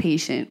to be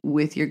patient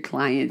with your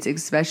clients,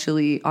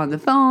 especially on the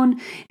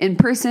phone, in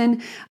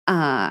person.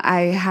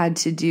 I had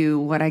to do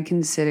what I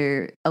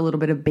consider a little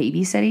bit of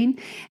babysitting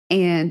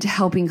and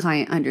helping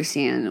client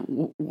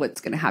understand what's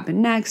going to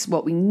happen next,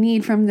 what we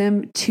need from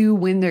them to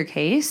win their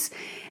case.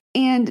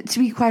 And to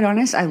be quite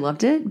honest, I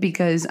loved it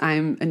because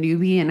I'm a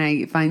newbie and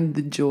I find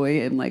the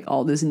joy in like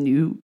all this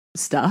new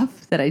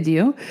stuff that I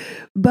do.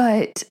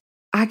 But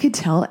I could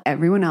tell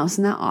everyone else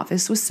in that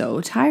office was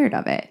so tired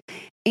of it.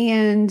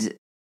 And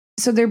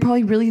so they're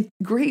probably really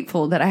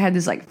grateful that I had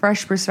this like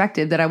fresh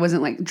perspective, that I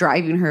wasn't like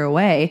driving her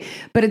away.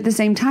 But at the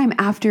same time,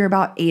 after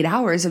about 8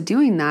 hours of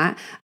doing that,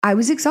 I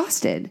was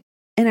exhausted.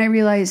 And I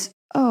realized,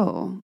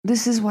 oh,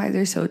 this is why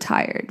they're so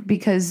tired,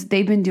 because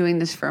they've been doing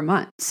this for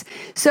months.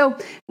 So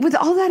with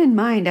all that in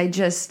mind, I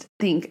just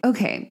think,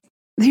 okay,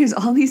 there's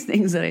all these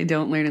things that I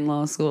don't learn in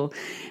law school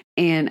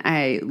and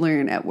I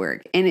learn at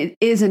work. And it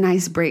is a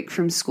nice break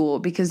from school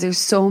because there's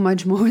so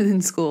much more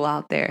than school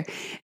out there.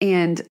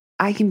 And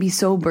I can be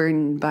so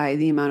burdened by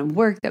the amount of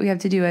work that we have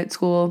to do at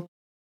school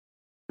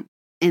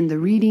and the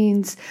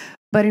readings.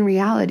 But in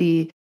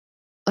reality,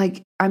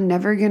 like, I'm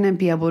never going to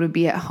be able to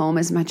be at home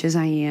as much as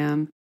I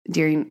am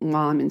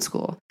while I'm in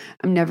school.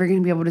 I'm never going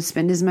to be able to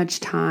spend as much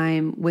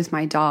time with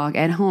my dog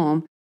at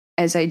home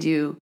as I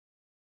do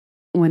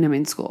when I'm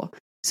in school.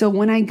 So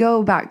when I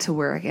go back to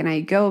work and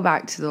I go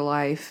back to the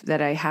life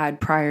that I had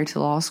prior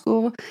to law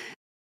school,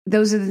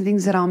 those are the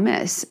things that I'll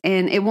miss.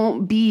 And it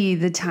won't be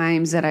the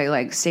times that I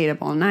like stayed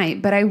up all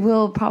night, but I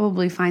will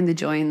probably find the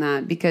joy in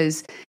that,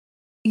 because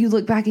you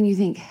look back and you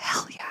think,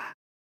 hell yeah,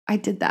 I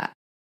did that.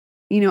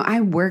 You know,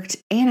 I worked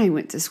and I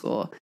went to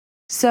school.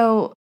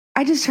 So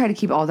I just try to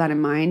keep all that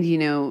in mind, you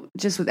know,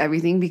 just with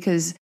everything,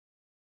 because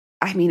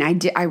I mean,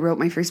 I wrote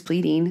my first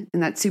pleading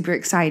and that's super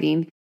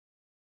exciting,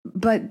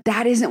 but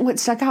that isn't what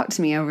stuck out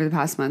to me over the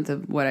past month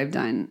of what I've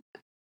done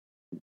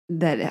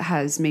that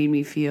has made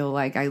me feel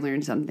like I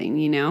learned something,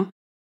 you know.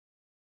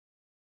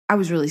 I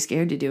was really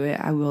scared to do it.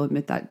 I will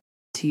admit that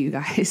to you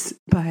guys,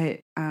 but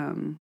it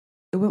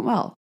went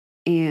well.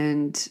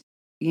 And,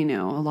 you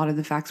know, a lot of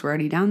the facts were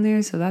already down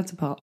there, so that's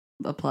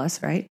a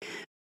plus, right?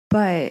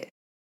 But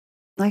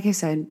like I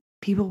said,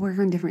 people work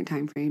on different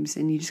time frames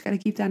and you just got to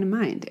keep that in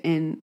mind.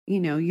 And,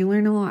 you know, you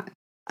learn a lot.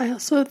 I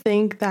also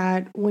think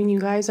that when you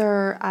guys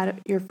are at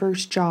your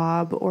first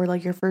job or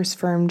like your first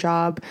firm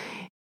job,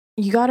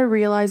 you got to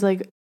realize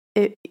like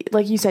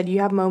you said,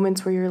 you have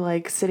moments where you're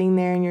like sitting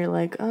there and you're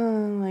like,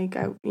 oh, like,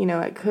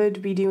 I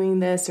could be doing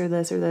this or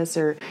this or this,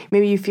 or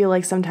maybe you feel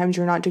like sometimes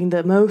you're not doing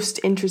the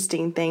most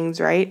interesting things,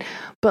 right?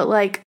 But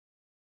like,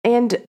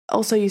 and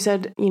also you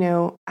said, you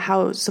know,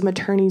 how some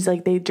attorneys,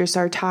 like they just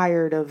are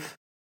tired of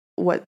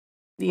what,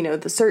 you know,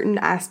 the certain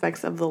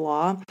aspects of the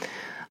law.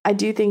 I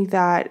do think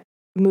that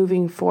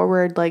moving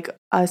forward, like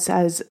us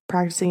as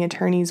practicing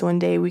attorneys, one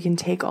day we can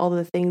take all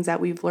the things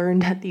that we've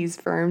learned at these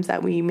firms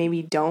that we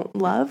maybe don't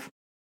love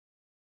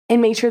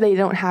and make sure they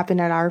don't happen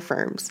at our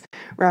firms,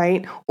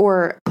 right?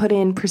 Or put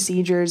in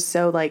procedures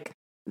so like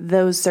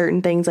those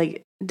certain things,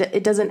 like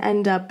it doesn't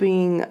end up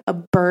being a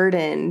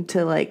burden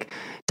to like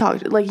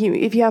talk, like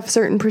if you have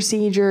certain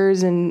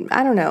procedures and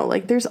I don't know,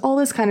 like there's all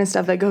this kind of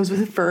stuff that goes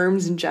with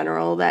firms in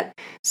general, that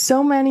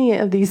so many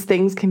of these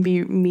things can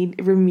be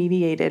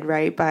remediated,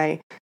 right,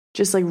 by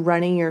just like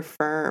running your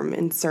firm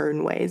in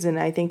certain ways. And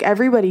I think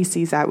everybody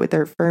sees that with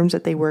their firms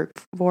that they work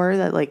for,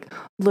 that like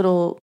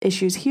little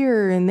issues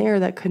here and there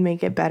that could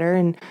make it better.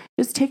 And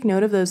just take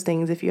note of those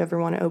things if you ever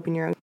want to open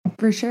your own.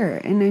 For sure.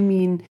 And I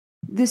mean,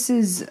 this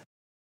is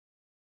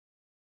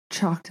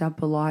chalked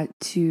up a lot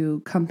to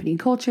company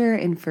culture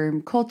and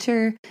firm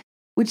culture,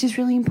 which is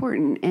really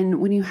important.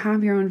 And when you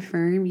have your own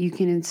firm, you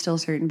can instill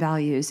certain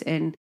values,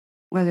 and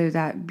whether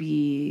that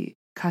be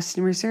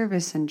customer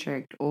service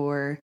centric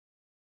or,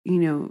 you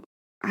know,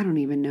 I don't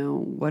even know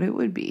what it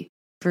would be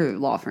for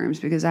law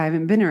firms because I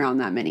haven't been around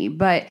that many.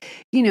 But,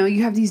 you know,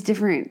 you have these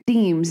different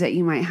themes that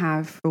you might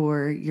have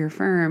for your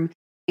firm,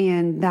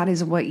 and that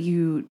is what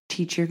you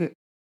teach your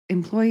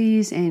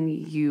employees, and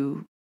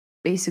you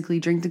basically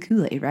drink the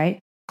Kool-Aid, right?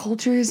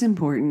 Culture is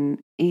important,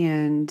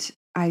 and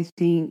I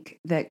think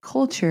that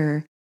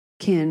culture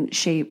can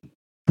shape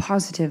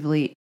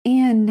positively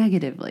and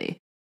negatively,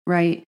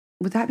 right?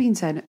 With that being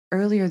said,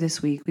 earlier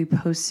this week, we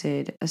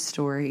posted a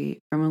story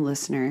from a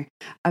listener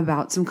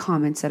about some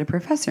comments that a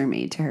professor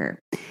made to her.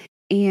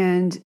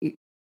 And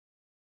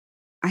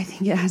I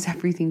think it has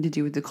everything to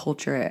do with the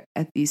culture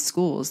at these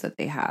schools that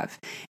they have.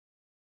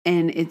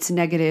 And it's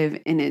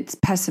negative and it's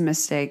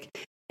pessimistic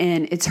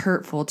and it's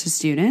hurtful to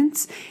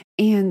students.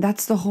 And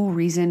that's the whole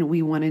reason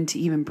we wanted to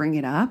even bring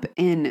it up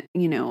and,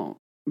 you know,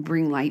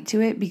 bring light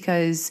to it,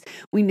 because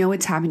we know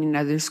it's happening in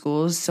other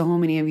schools. So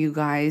many of you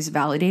guys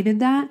validated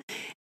that.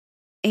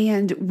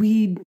 And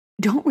we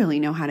don't really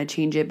know how to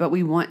change it, but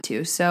we want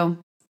to. So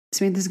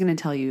Samantha's going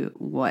to tell you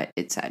what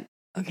it said.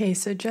 Okay,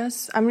 so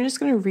I'm just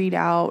going to read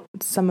out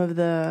some of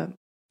the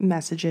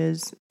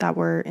messages that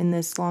were in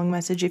this long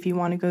message. If you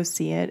want to go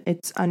see it,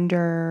 it's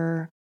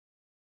under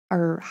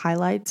our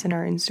highlights in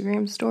our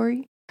Instagram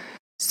story.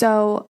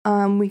 So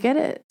we get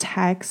a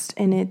text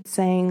and it's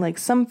saying like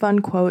some fun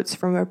quotes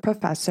from a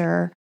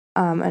professor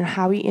and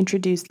how he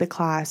introduced the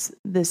class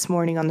this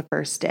morning on the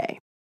first day.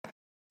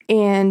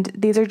 And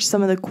these are just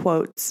some of the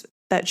quotes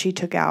that she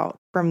took out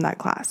from that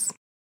class.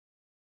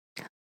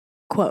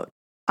 Quote,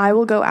 "I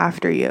will go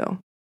after you.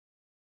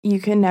 You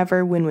can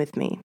never win with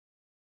me.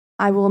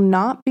 I will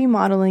not be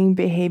modeling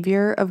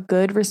behavior of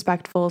good,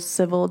 respectful,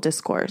 civil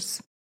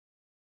discourse.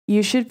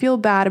 You should feel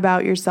bad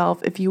about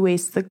yourself if you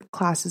waste the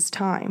class's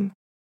time.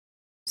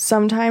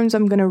 Sometimes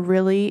I'm going to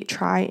really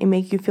try and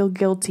make you feel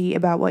guilty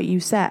about what you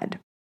said.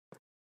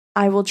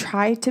 I will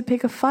try to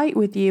pick a fight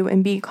with you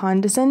and be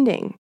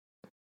condescending.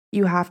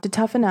 You have to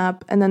toughen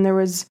up." And then there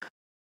was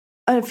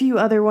a few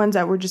other ones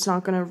that we're just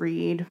not going to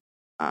read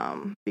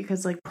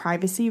because like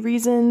privacy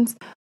reasons.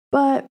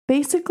 But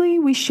basically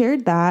we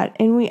shared that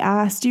and we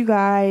asked you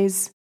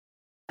guys,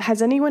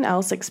 has anyone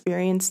else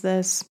experienced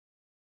this?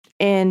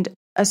 And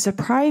a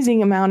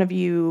surprising amount of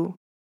you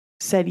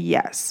said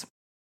yes.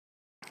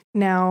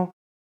 Now,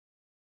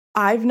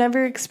 I've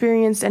never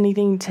experienced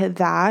anything to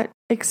that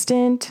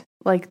extent,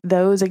 like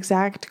those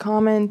exact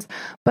comments,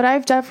 but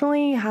I've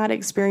definitely had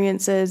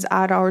experiences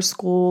at our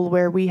school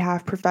where we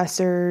have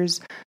professors,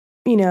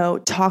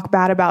 talk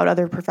bad about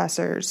other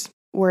professors,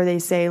 where they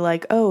say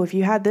like, "Oh, if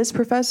you had this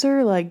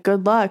professor, like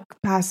good luck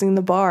passing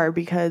the bar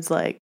because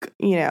like,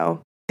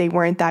 they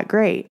weren't that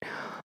great."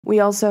 We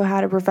also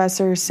had a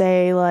professor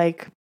say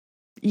like,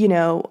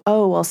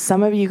 "Oh, well,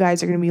 some of you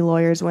guys are going to be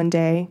lawyers one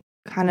day,"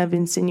 kind of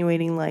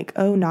insinuating like,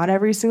 "Oh, not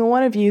every single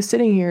one of you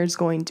sitting here is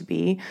going to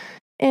be."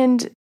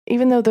 And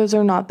even though those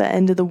are not the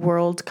end of the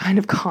world kind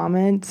of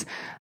comments,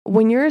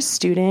 when you're a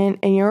student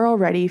and you're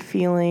already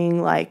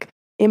feeling like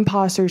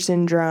imposter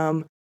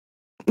syndrome,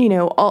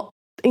 all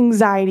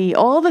anxiety,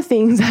 all the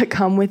things that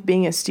come with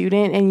being a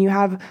student, and you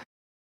have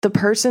the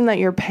person that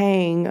you're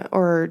paying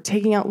or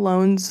taking out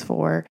loans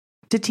for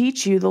to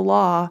teach you the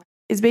law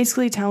is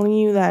basically telling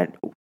you that,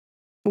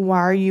 why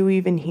are you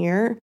even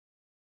here?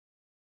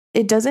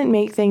 It doesn't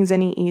make things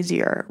any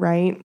easier,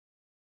 right?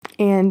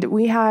 And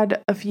we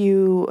had a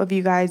few of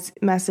you guys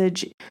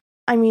message.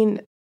 I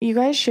mean, you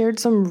guys shared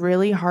some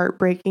really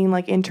heartbreaking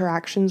like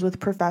interactions with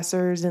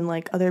professors and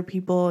like other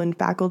people and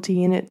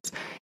faculty, and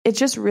it's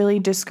just really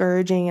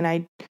discouraging,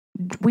 and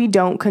we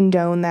don't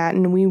condone that,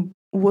 and we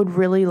would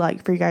really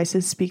like for you guys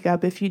to speak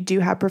up if you do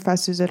have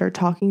professors that are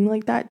talking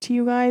like that to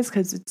you guys,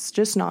 because it's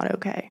just not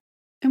okay.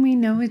 And we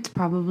know it's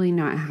probably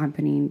not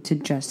happening to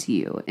just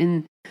you.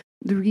 And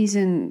the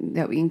reason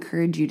that we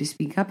encourage you to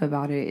speak up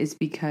about it is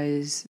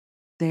because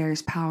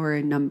there's power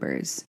in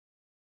numbers.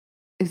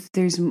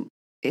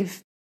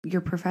 If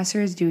your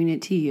professor is doing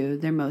it to you,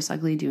 they're most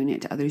likely doing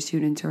it to other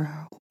students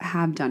or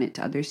have done it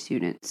to other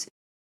students.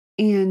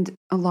 And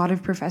a lot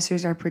of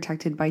professors are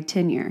protected by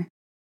tenure,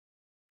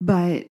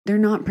 but they're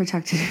not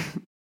protected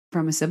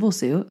from a civil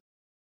suit.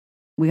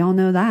 We all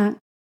know that.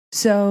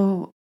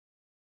 So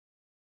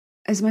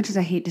as much as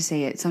I hate to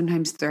say it,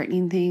 sometimes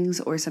threatening things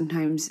or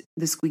sometimes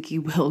the squeaky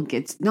wheel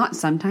gets, not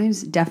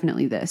sometimes,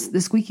 definitely the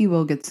squeaky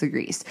wheel gets the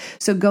grease.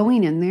 So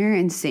going in there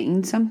and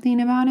saying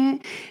something about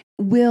it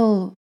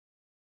will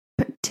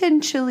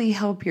potentially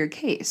help your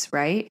case,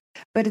 right?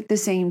 But at the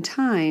same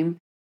time,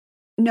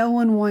 no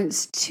one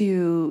wants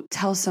to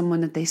tell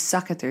someone that they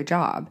suck at their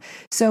job.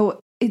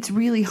 So it's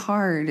really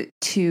hard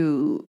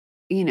to,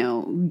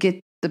 get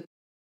the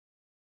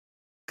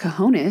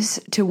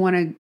cojones to want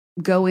to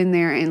go in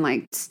there and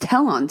like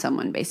tell on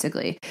someone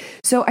basically.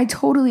 So I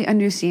totally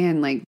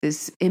understand like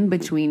this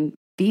in-between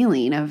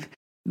feeling of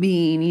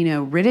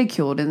being,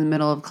 ridiculed in the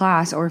middle of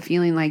class or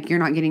feeling like you're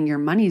not getting your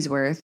money's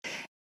worth.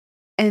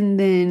 And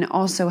then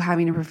also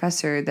having a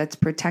professor that's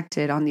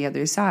protected on the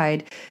other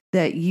side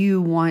that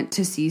you want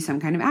to see some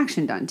kind of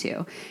action done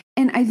to.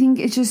 And I think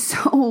it's just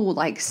so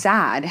like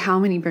sad how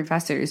many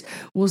professors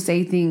will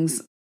say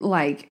things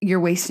like you're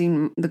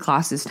wasting the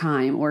class's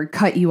time or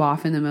cut you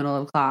off in the middle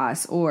of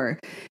class or,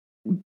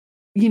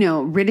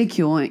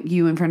 ridicule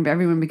you in front of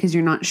everyone because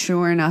you're not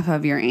sure enough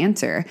of your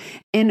answer.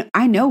 And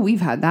I know we've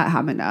had that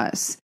happen to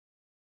us.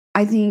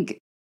 I think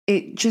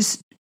it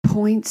just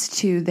points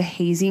to the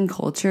hazing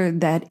culture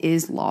that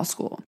is law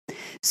school.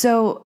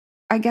 So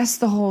I guess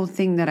the whole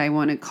thing that I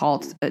want to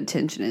call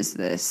attention is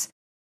this.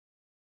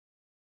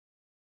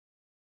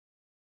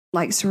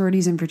 Like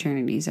sororities and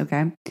fraternities,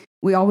 okay?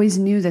 We always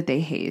knew that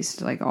they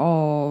hazed, like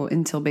all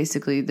until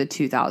basically the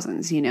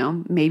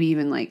 2000s, maybe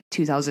even like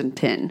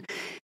 2010.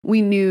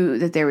 We knew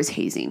that there was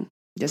hazing,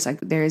 just like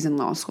there is in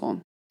law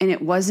school. And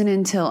it wasn't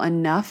until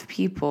enough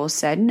people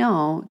said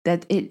no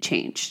that it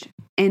changed.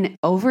 And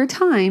over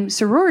time,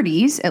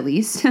 sororities, at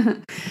least,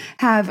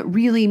 have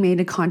really made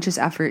a conscious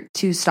effort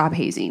to stop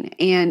hazing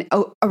and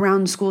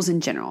around schools in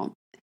general.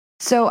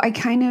 So I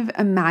kind of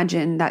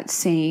imagine that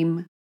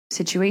same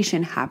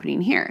situation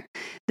happening here,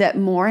 that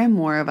more and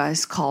more of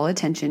us call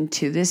attention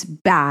to this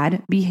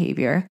bad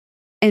behavior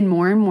and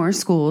more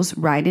schools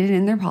write it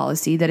in their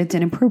policy that it's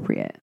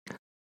inappropriate.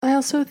 I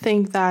also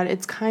think that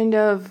it's kind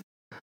of,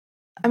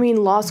 I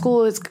mean, law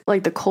school is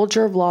like the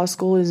culture of law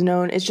school is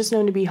known, it's just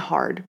known to be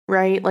hard,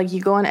 right? Like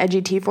you go on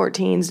edgy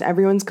T14s and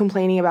everyone's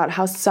complaining about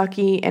how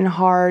sucky and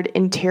hard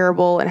and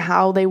terrible and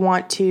how they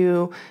want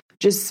to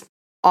just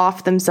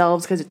off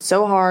themselves because it's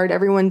so hard.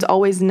 Everyone's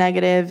always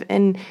negative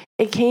and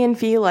it can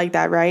feel like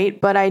that, right?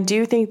 But I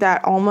do think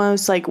that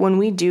almost like when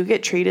we do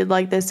get treated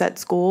like this at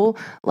school,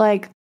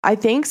 like I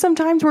think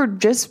sometimes we're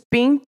just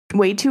being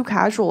way too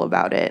casual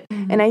about it.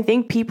 Mm-hmm. And I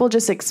think people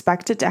just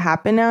expect it to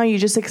happen now. You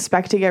just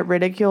expect to get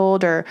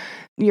ridiculed or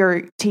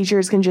your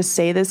teachers can just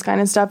say this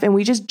kind of stuff and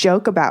we just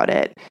joke about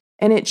it.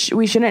 And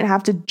we shouldn't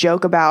have to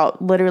joke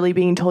about literally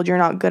being told you're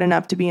not good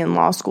enough to be in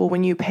law school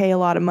when you pay a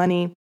lot of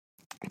money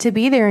to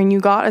be there and you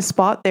got a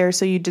spot there,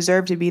 so you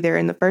deserve to be there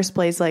in the first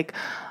place. Like,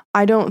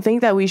 I don't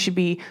think that we should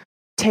be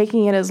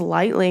taking it as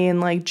lightly and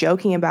like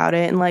joking about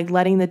it and like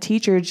letting the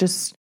teacher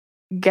just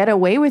get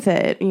away with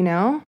it, you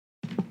know?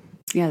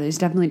 Yeah, there's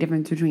definitely a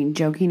difference between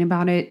joking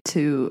about it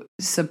to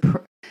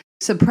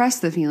suppress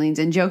the feelings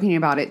and joking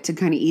about it to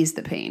kind of ease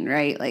the pain,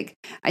 right? Like,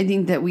 I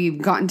think that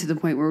we've gotten to the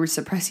point where we're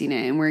suppressing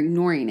it and we're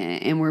ignoring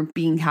it and we're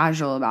being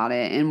casual about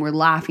it and we're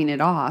laughing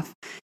it off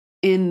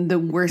in the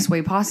worst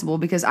way possible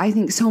because I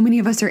think so many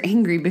of us are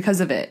angry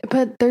because of it.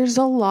 But there's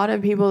a lot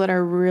of people that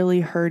are really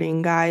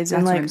hurting, guys. That's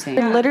and like what I'm saying.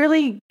 They're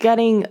literally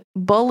getting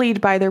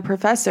bullied by their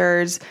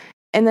professors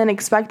and then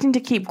expecting to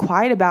keep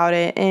quiet about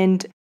it.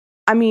 And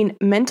I mean,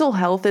 mental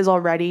health is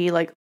already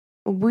like,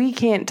 we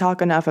can't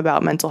talk enough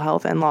about mental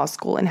health in law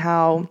school and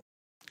how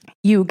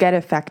you get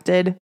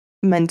affected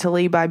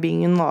mentally by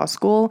being in law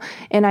school.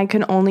 And I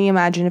can only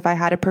imagine if I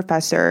had a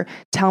professor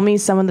tell me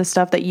some of the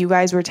stuff that you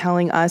guys were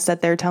telling us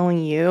that they're telling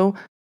you,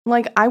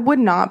 like I would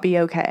not be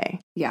okay.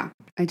 Yeah,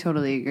 I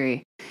totally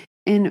agree.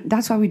 And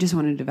that's why we just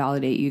wanted to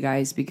validate you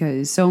guys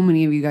because so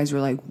many of you guys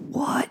were like,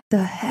 what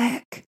the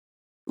heck?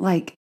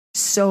 Like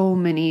so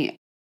many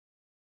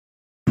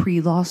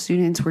pre-law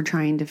students were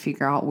trying to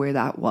figure out where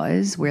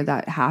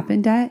that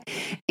happened at.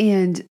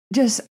 And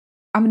just,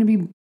 I'm going to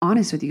be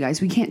honest with you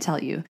guys, we can't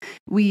tell you.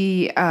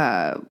 We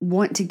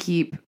want to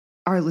keep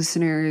our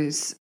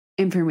listeners'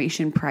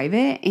 information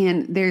private,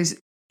 and there's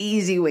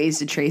easy ways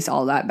to trace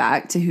all that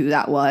back to who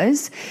that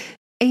was.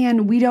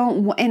 And we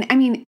don't, and I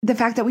mean, the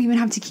fact that we even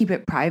have to keep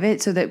it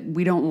private so that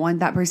we don't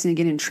want that person to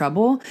get in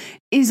trouble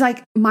is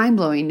like mind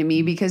blowing to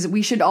me because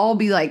we should all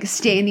be like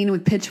standing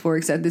with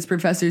pitchforks at this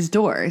professor's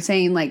door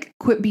saying like,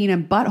 quit being a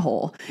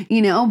butthole,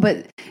 you know,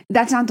 but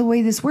that's not the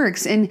way this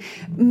works. And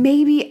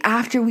maybe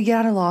after we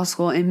get out of law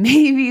school and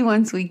maybe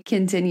once we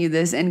continue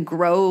this and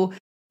grow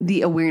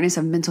the awareness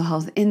of mental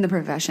health in the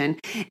profession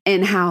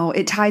and how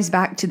it ties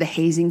back to the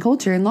hazing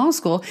culture in law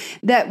school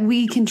that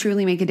we can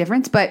truly make a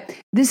difference. But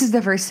this is the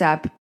first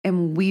step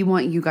and we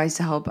want you guys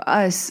to help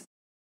us,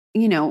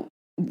 you know,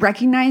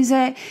 recognize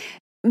it,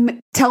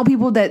 tell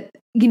people that,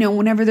 you know,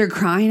 whenever they're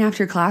crying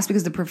after class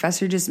because the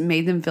professor just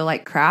made them feel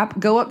like crap,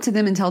 go up to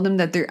them and tell them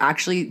that they're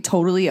actually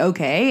totally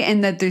okay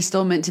and that they're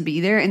still meant to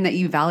be there and that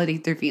you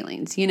validate their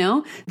feelings, you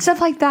know, stuff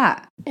like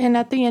that. And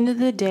at the end of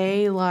the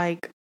day,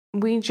 like,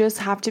 we just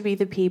have to be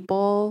the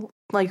people,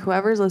 like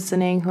whoever's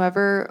listening,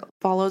 whoever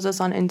follows us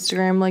on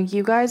Instagram, like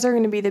you guys are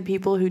going to be the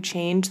people who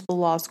change the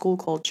law school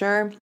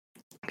culture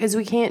because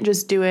we can't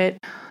just do it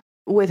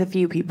with a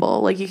few people.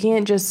 Like you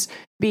can't just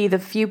be the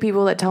few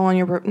people that tell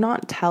on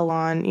not tell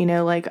on, you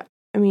know, like,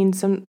 I mean,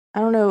 I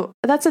don't know.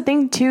 That's the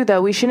thing too,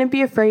 though. We shouldn't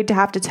be afraid to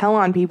have to tell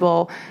on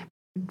people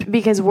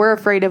because we're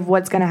afraid of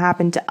what's going to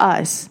happen to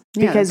us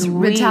because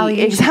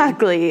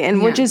exactly.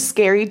 And which is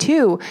scary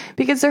too,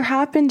 because there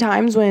have been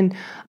times when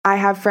I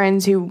have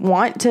friends who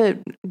want to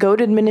go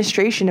to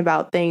administration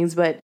about things,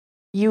 but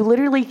you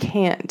literally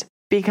can't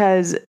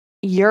because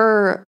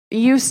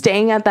you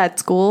staying at that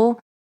school,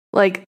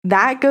 like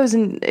that goes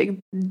in,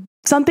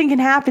 something can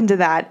happen to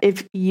that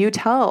if you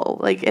tell,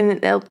 like,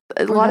 and a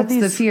lot of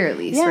these, the fear at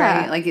least,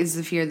 right? Like it's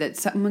the fear that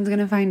someone's going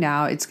to find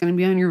out, it's going to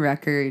be on your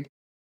record.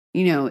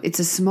 You know, it's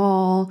a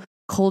small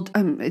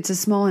it's a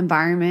small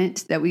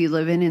environment that we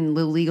live in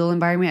the legal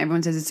environment.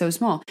 Everyone says it's so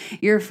small.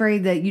 You're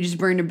afraid that you just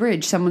burned a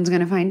bridge. Someone's going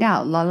to find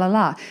out, la, la,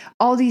 la.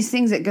 All these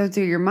things that go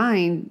through your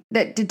mind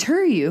that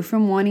deter you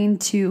from wanting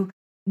to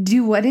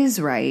do what is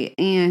right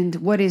and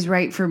what is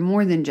right for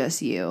more than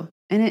just you.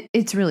 And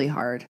it's really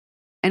hard.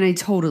 And I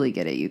totally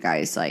get it, you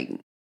guys. Like,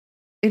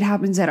 it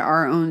happens at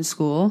our own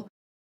school.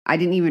 I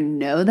didn't even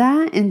know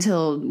that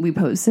until we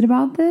posted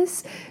about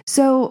this.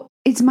 So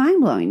it's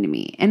mind-blowing to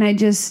me. And I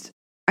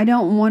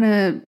don't want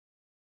to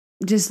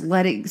just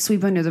let it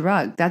sweep under the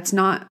rug. That's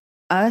not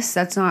us.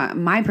 That's not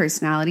my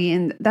personality.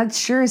 And that's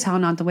sure as hell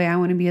not the way I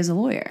want to be as a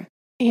lawyer.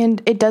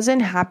 And it doesn't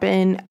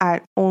happen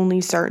at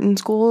only certain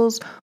schools.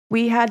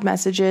 We had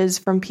messages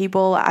from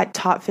people at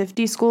top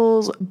 50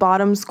 schools,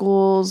 bottom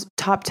schools,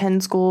 top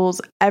 10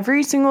 schools,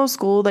 every single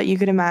school that you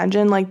could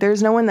imagine. Like,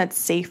 there's no one that's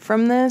safe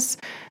from this.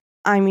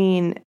 I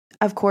mean,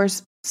 of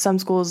course, some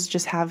schools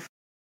just have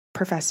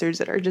professors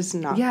that are just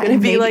not going to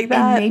be like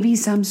that. And maybe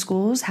some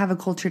schools have a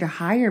culture to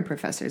hire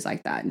professors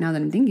like that, now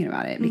that I'm thinking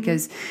about it,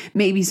 because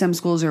maybe some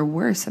schools are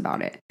worse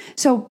about it.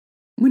 So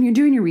when you're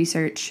doing your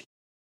research,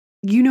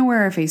 you know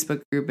where our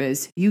Facebook group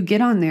is. You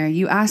get on there,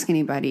 you ask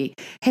anybody,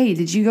 hey,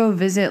 did you go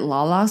visit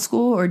La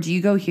School or do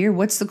you go here?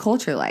 What's the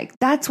culture like?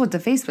 That's what the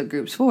Facebook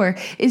group's for,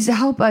 is to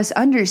help us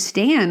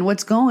understand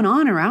what's going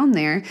on around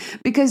there,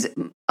 because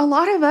a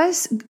lot of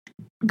us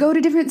go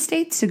to different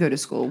states to go to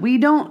school. We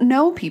don't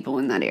know people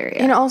in that area.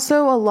 And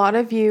also a lot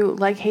of you,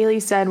 like Haley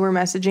said, were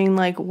messaging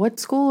like, what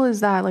school is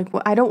that? Like,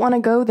 I don't want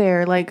to go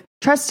there. Like,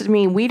 trust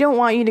me, we don't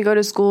want you to go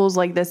to schools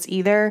like this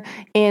either.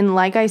 And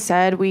like I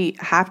said, we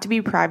have to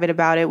be private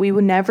about it. We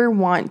would never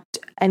want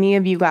any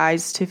of you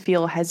guys to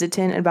feel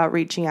hesitant about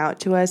reaching out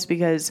to us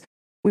because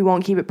we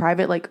won't keep it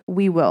private. Like,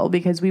 we will,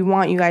 because we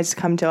want you guys to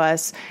come to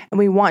us and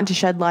we want to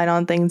shed light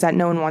on things that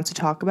no one wants to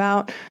talk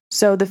about.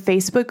 So the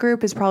Facebook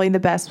group is probably the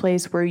best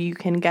place where you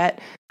can get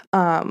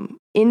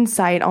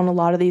insight on a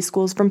lot of these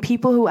schools from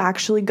people who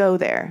actually go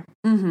there.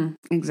 Mm-hmm,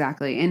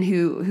 exactly. And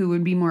who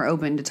would be more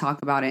open to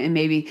talk about it and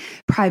maybe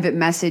private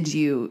message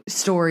you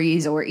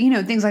stories or,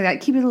 things like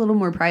that. Keep it a little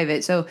more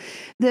private so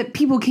that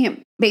people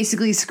can't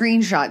basically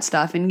screenshot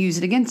stuff and use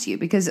it against you,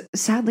 because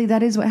sadly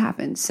that is what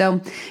happens.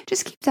 So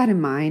just keep that in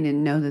mind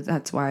and know that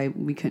that's why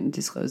we couldn't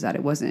disclose that.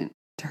 It wasn't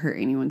to hurt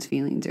anyone's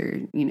feelings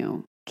or,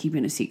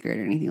 keeping a secret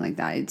or anything like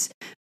that. It's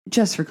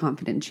just for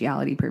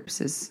confidentiality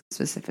purposes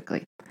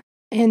specifically.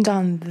 And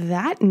on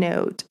that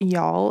note,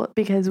 y'all,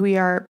 because we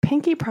are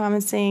pinky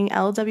promising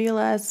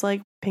LWLS,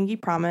 like pinky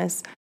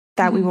promise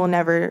that we will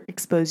never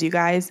expose you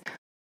guys,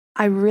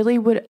 I really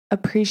would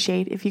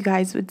appreciate if you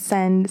guys would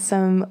send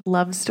some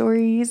love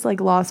stories, like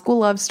law school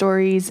love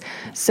stories.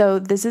 So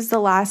this is the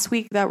last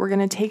week that we're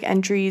going to take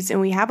entries,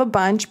 and we have a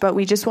bunch, but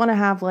we just want to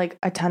have like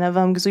a ton of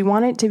them because we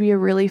want it to be a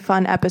really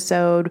fun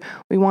episode.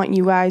 We want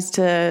you guys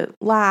to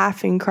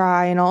laugh and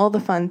cry and all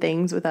the fun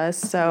things with us.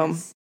 So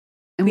yes.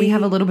 And we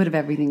have a little bit of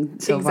everything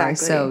so far.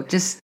 So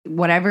just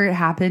whatever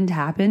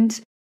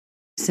happened.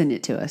 Send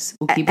it to us.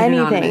 We'll keep it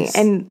anonymous.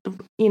 And,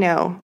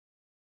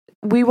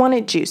 we want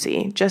it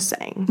juicy, just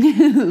saying.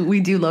 We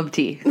do love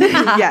tea.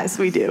 Yes,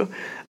 we do.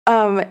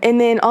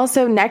 And then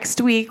also next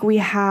week, we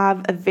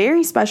have a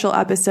very special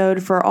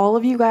episode for all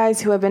of you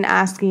guys who have been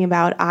asking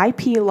about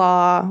IP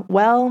law.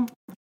 Well,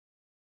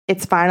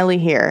 it's finally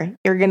here.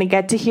 You're going to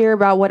get to hear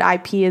about what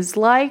IP is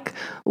like,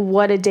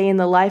 what a day in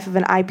the life of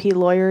an IP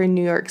lawyer in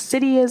New York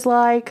City is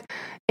like,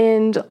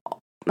 and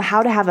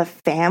how to have a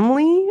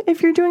family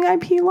if you're doing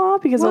IP law,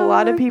 because a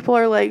lot of people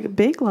are like,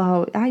 big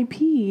law, IP,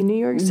 New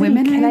York City,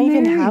 women can I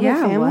even have a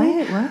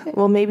family? What?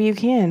 Well, maybe you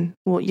can.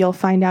 Well, you'll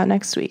find out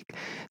next week.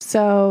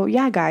 So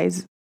yeah,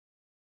 guys,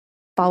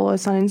 follow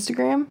us on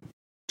Instagram.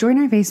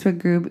 Join our Facebook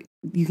group.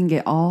 You can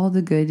get all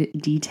the good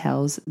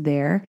details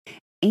there.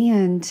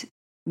 And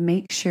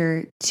make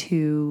sure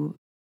to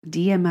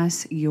DM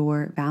us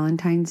your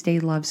Valentine's Day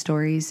love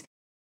stories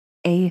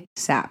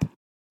ASAP.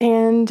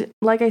 And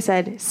like I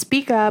said,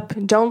 speak up.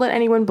 Don't let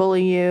anyone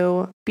bully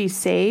you. Be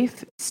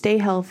safe. Stay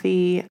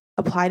healthy.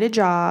 Apply to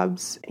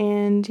jobs.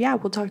 And yeah,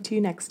 we'll talk to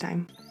you next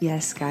time.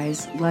 Yes,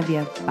 guys. Love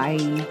you.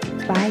 Bye.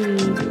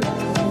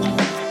 Bye.